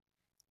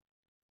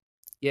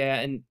 Yeah,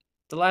 and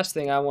the last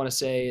thing I want to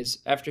say is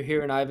after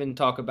hearing Ivan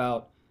talk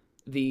about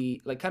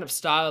the like kind of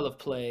style of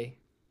play,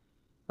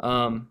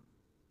 um,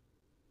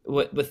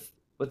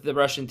 with the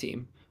Russian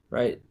team,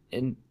 right?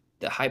 And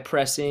the high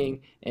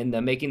pressing and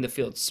the making the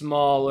field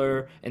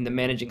smaller and the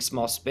managing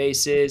small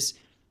spaces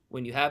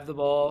when you have the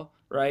ball,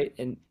 right?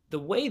 And the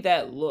way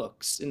that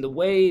looks and the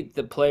way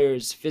the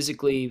players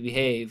physically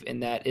behave,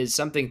 and that is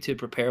something to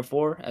prepare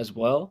for as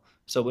well.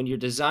 So when you're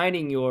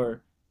designing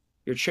your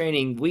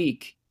training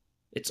week,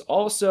 it's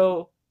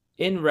also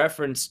in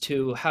reference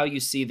to how you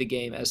see the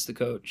game as the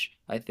coach,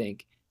 I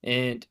think.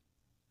 And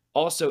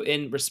also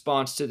in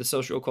response to the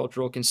social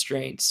cultural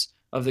constraints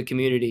of the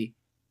community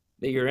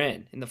that you're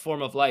in the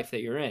form of life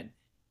that you're in.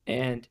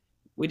 And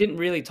we didn't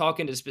really talk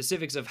into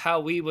specifics of how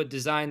we would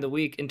design the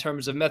week in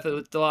terms of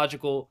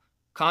methodological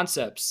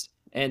concepts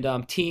and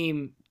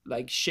team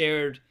like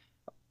shared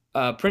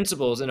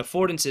principles and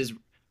affordances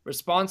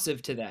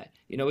responsive to that.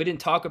 We didn't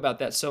talk about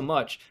that so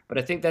much, but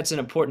I think that's an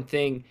important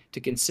thing to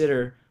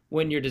consider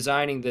when you're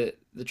designing the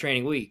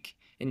training week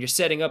and you're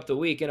setting up the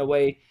week in a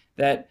way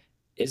that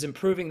is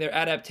improving their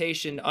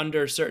adaptation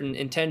under certain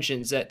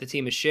intentions that the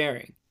team is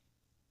sharing.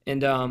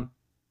 And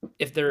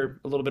if they're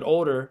a little bit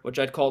older, which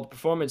I'd call the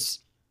performance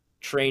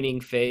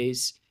training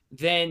phase,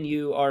 then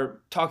you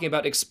are talking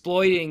about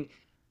exploiting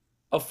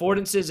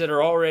affordances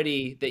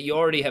that you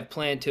already have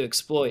planned to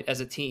exploit as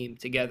a team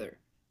together.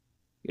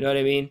 You know what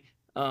I mean?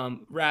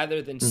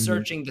 Rather than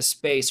searching the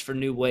space for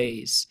new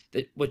ways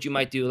that what you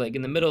might do like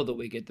in the middle of the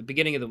week, at the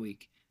beginning of the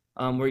week,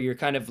 where you're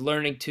kind of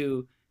learning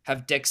to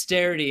have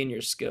dexterity in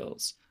your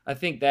skills. I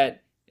think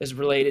that is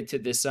related to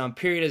this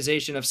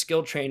periodization of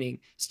skill training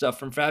stuff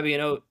from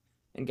Fabian Oat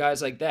and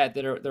guys like that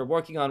they're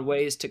working on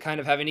ways to kind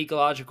of have an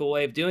ecological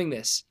way of doing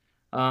this.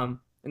 And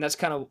that's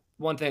kind of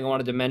one thing I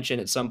wanted to mention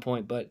at some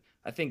point, but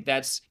I think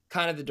that's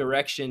kind of the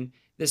direction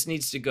this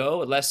needs to go.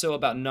 Less so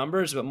about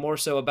numbers, but more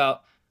so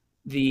about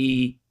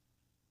the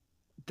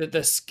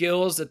the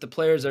skills that the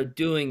players are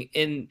doing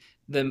in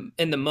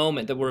the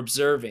moment that we're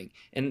observing.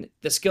 And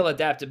the skill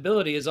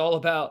adaptability is all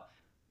about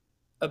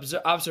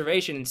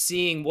observation and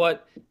seeing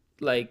what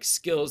like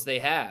skills they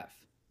have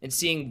and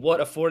seeing what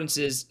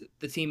affordances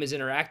the team is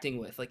interacting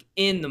with like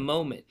in the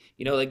moment.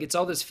 Like it's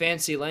all this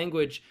fancy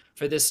language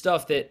for this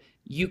stuff that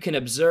you can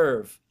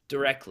observe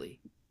directly.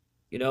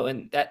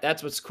 And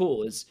that's what's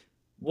cool is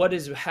what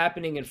is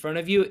happening in front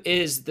of you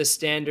is the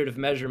standard of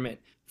measurement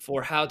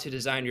for how to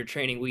design your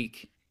training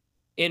week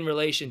in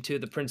relation to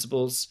the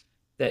principles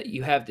that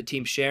you have the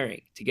team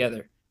sharing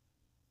together.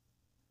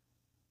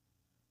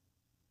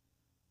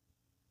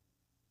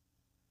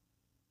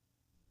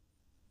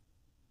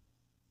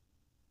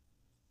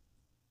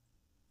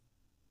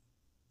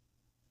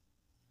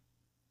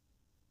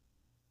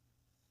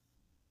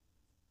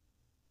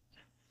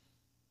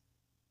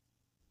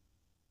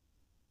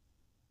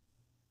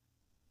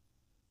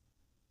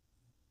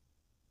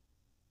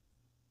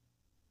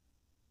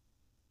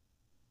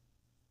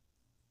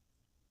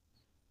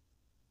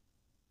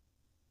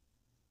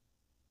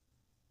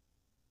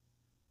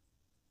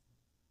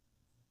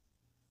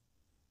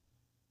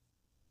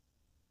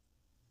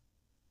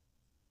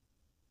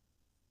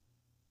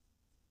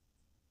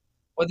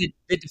 Or they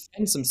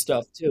defend some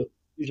stuff too.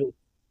 Usually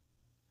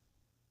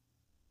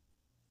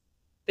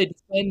they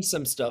defend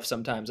some stuff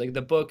sometimes. Like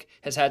the book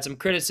has had some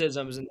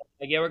criticisms, and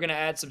like yeah, we're gonna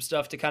add some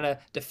stuff to kind of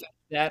defend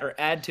that or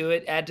add to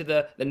it, add to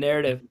the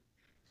narrative.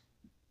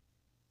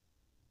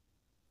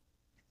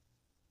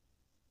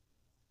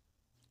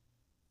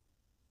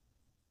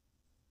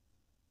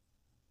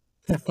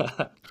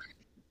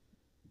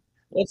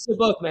 What's the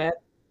book, man?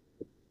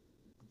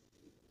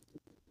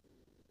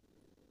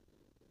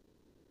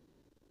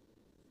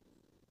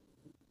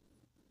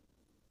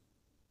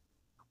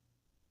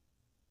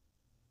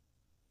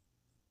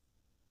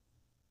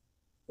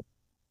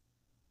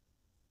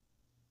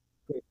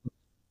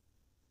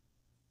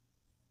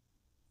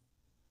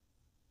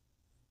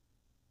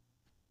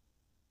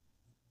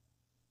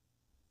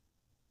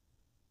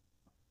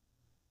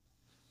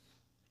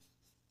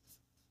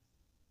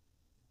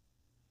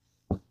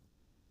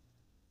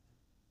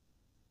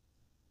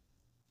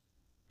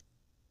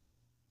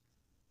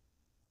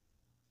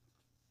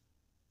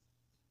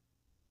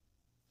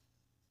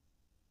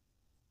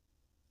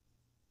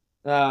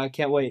 I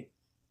can't wait.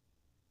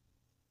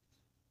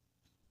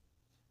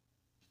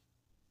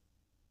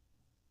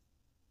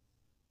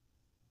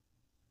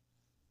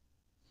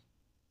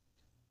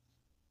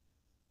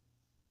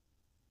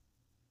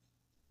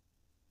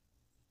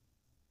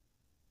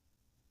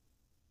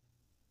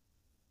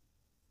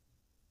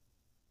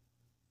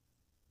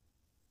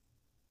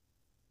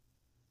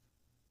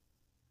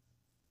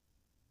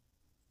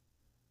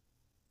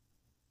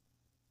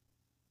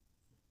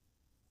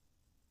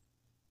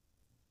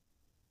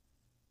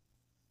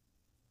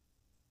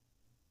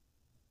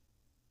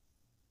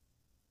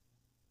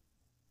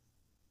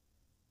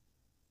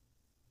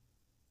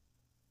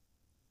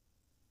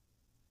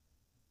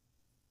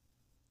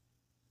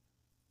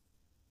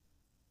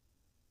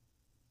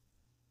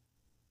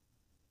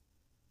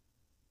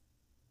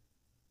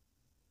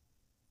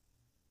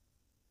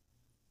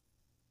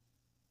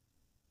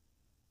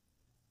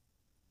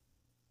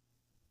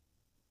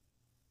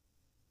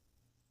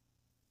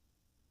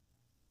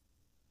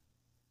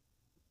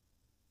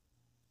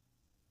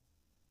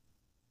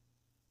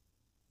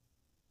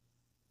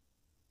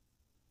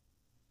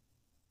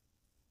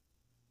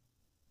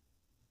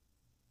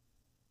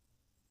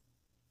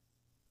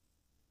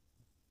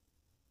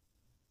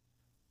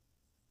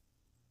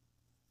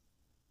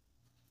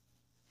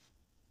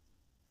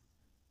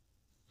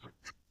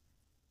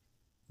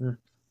 Hmm.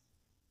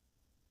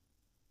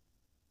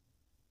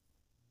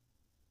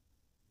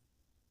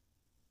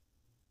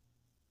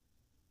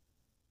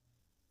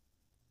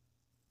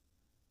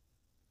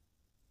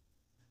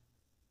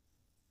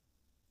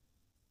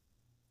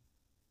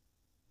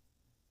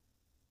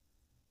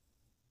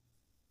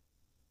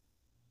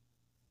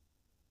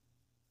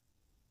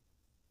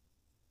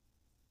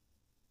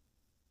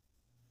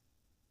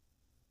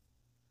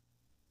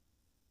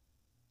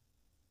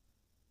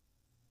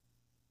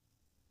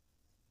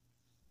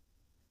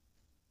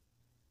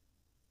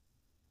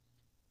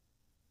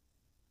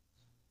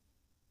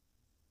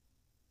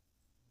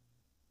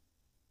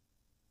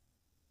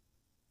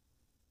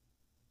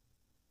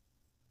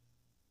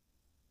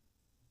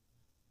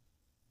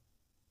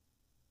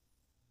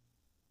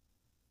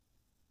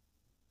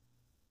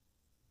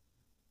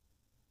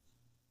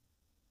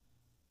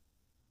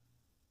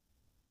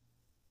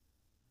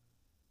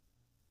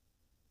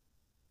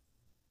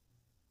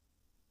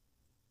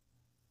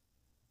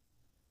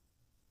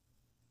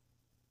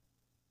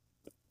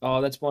 Oh,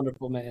 that's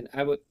wonderful, man.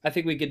 I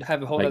think we could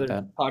have a whole like other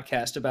that.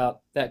 podcast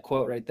about that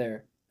quote right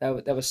there.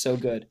 That was so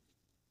good.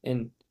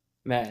 And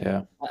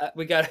man, Yeah.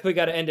 we got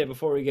to end it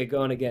before we get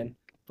going again.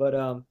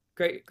 But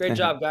great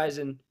job, guys,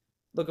 and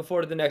looking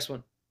forward to the next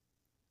one.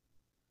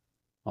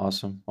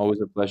 Awesome.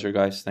 Always a pleasure,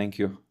 guys. Thank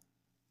you.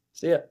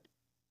 See ya.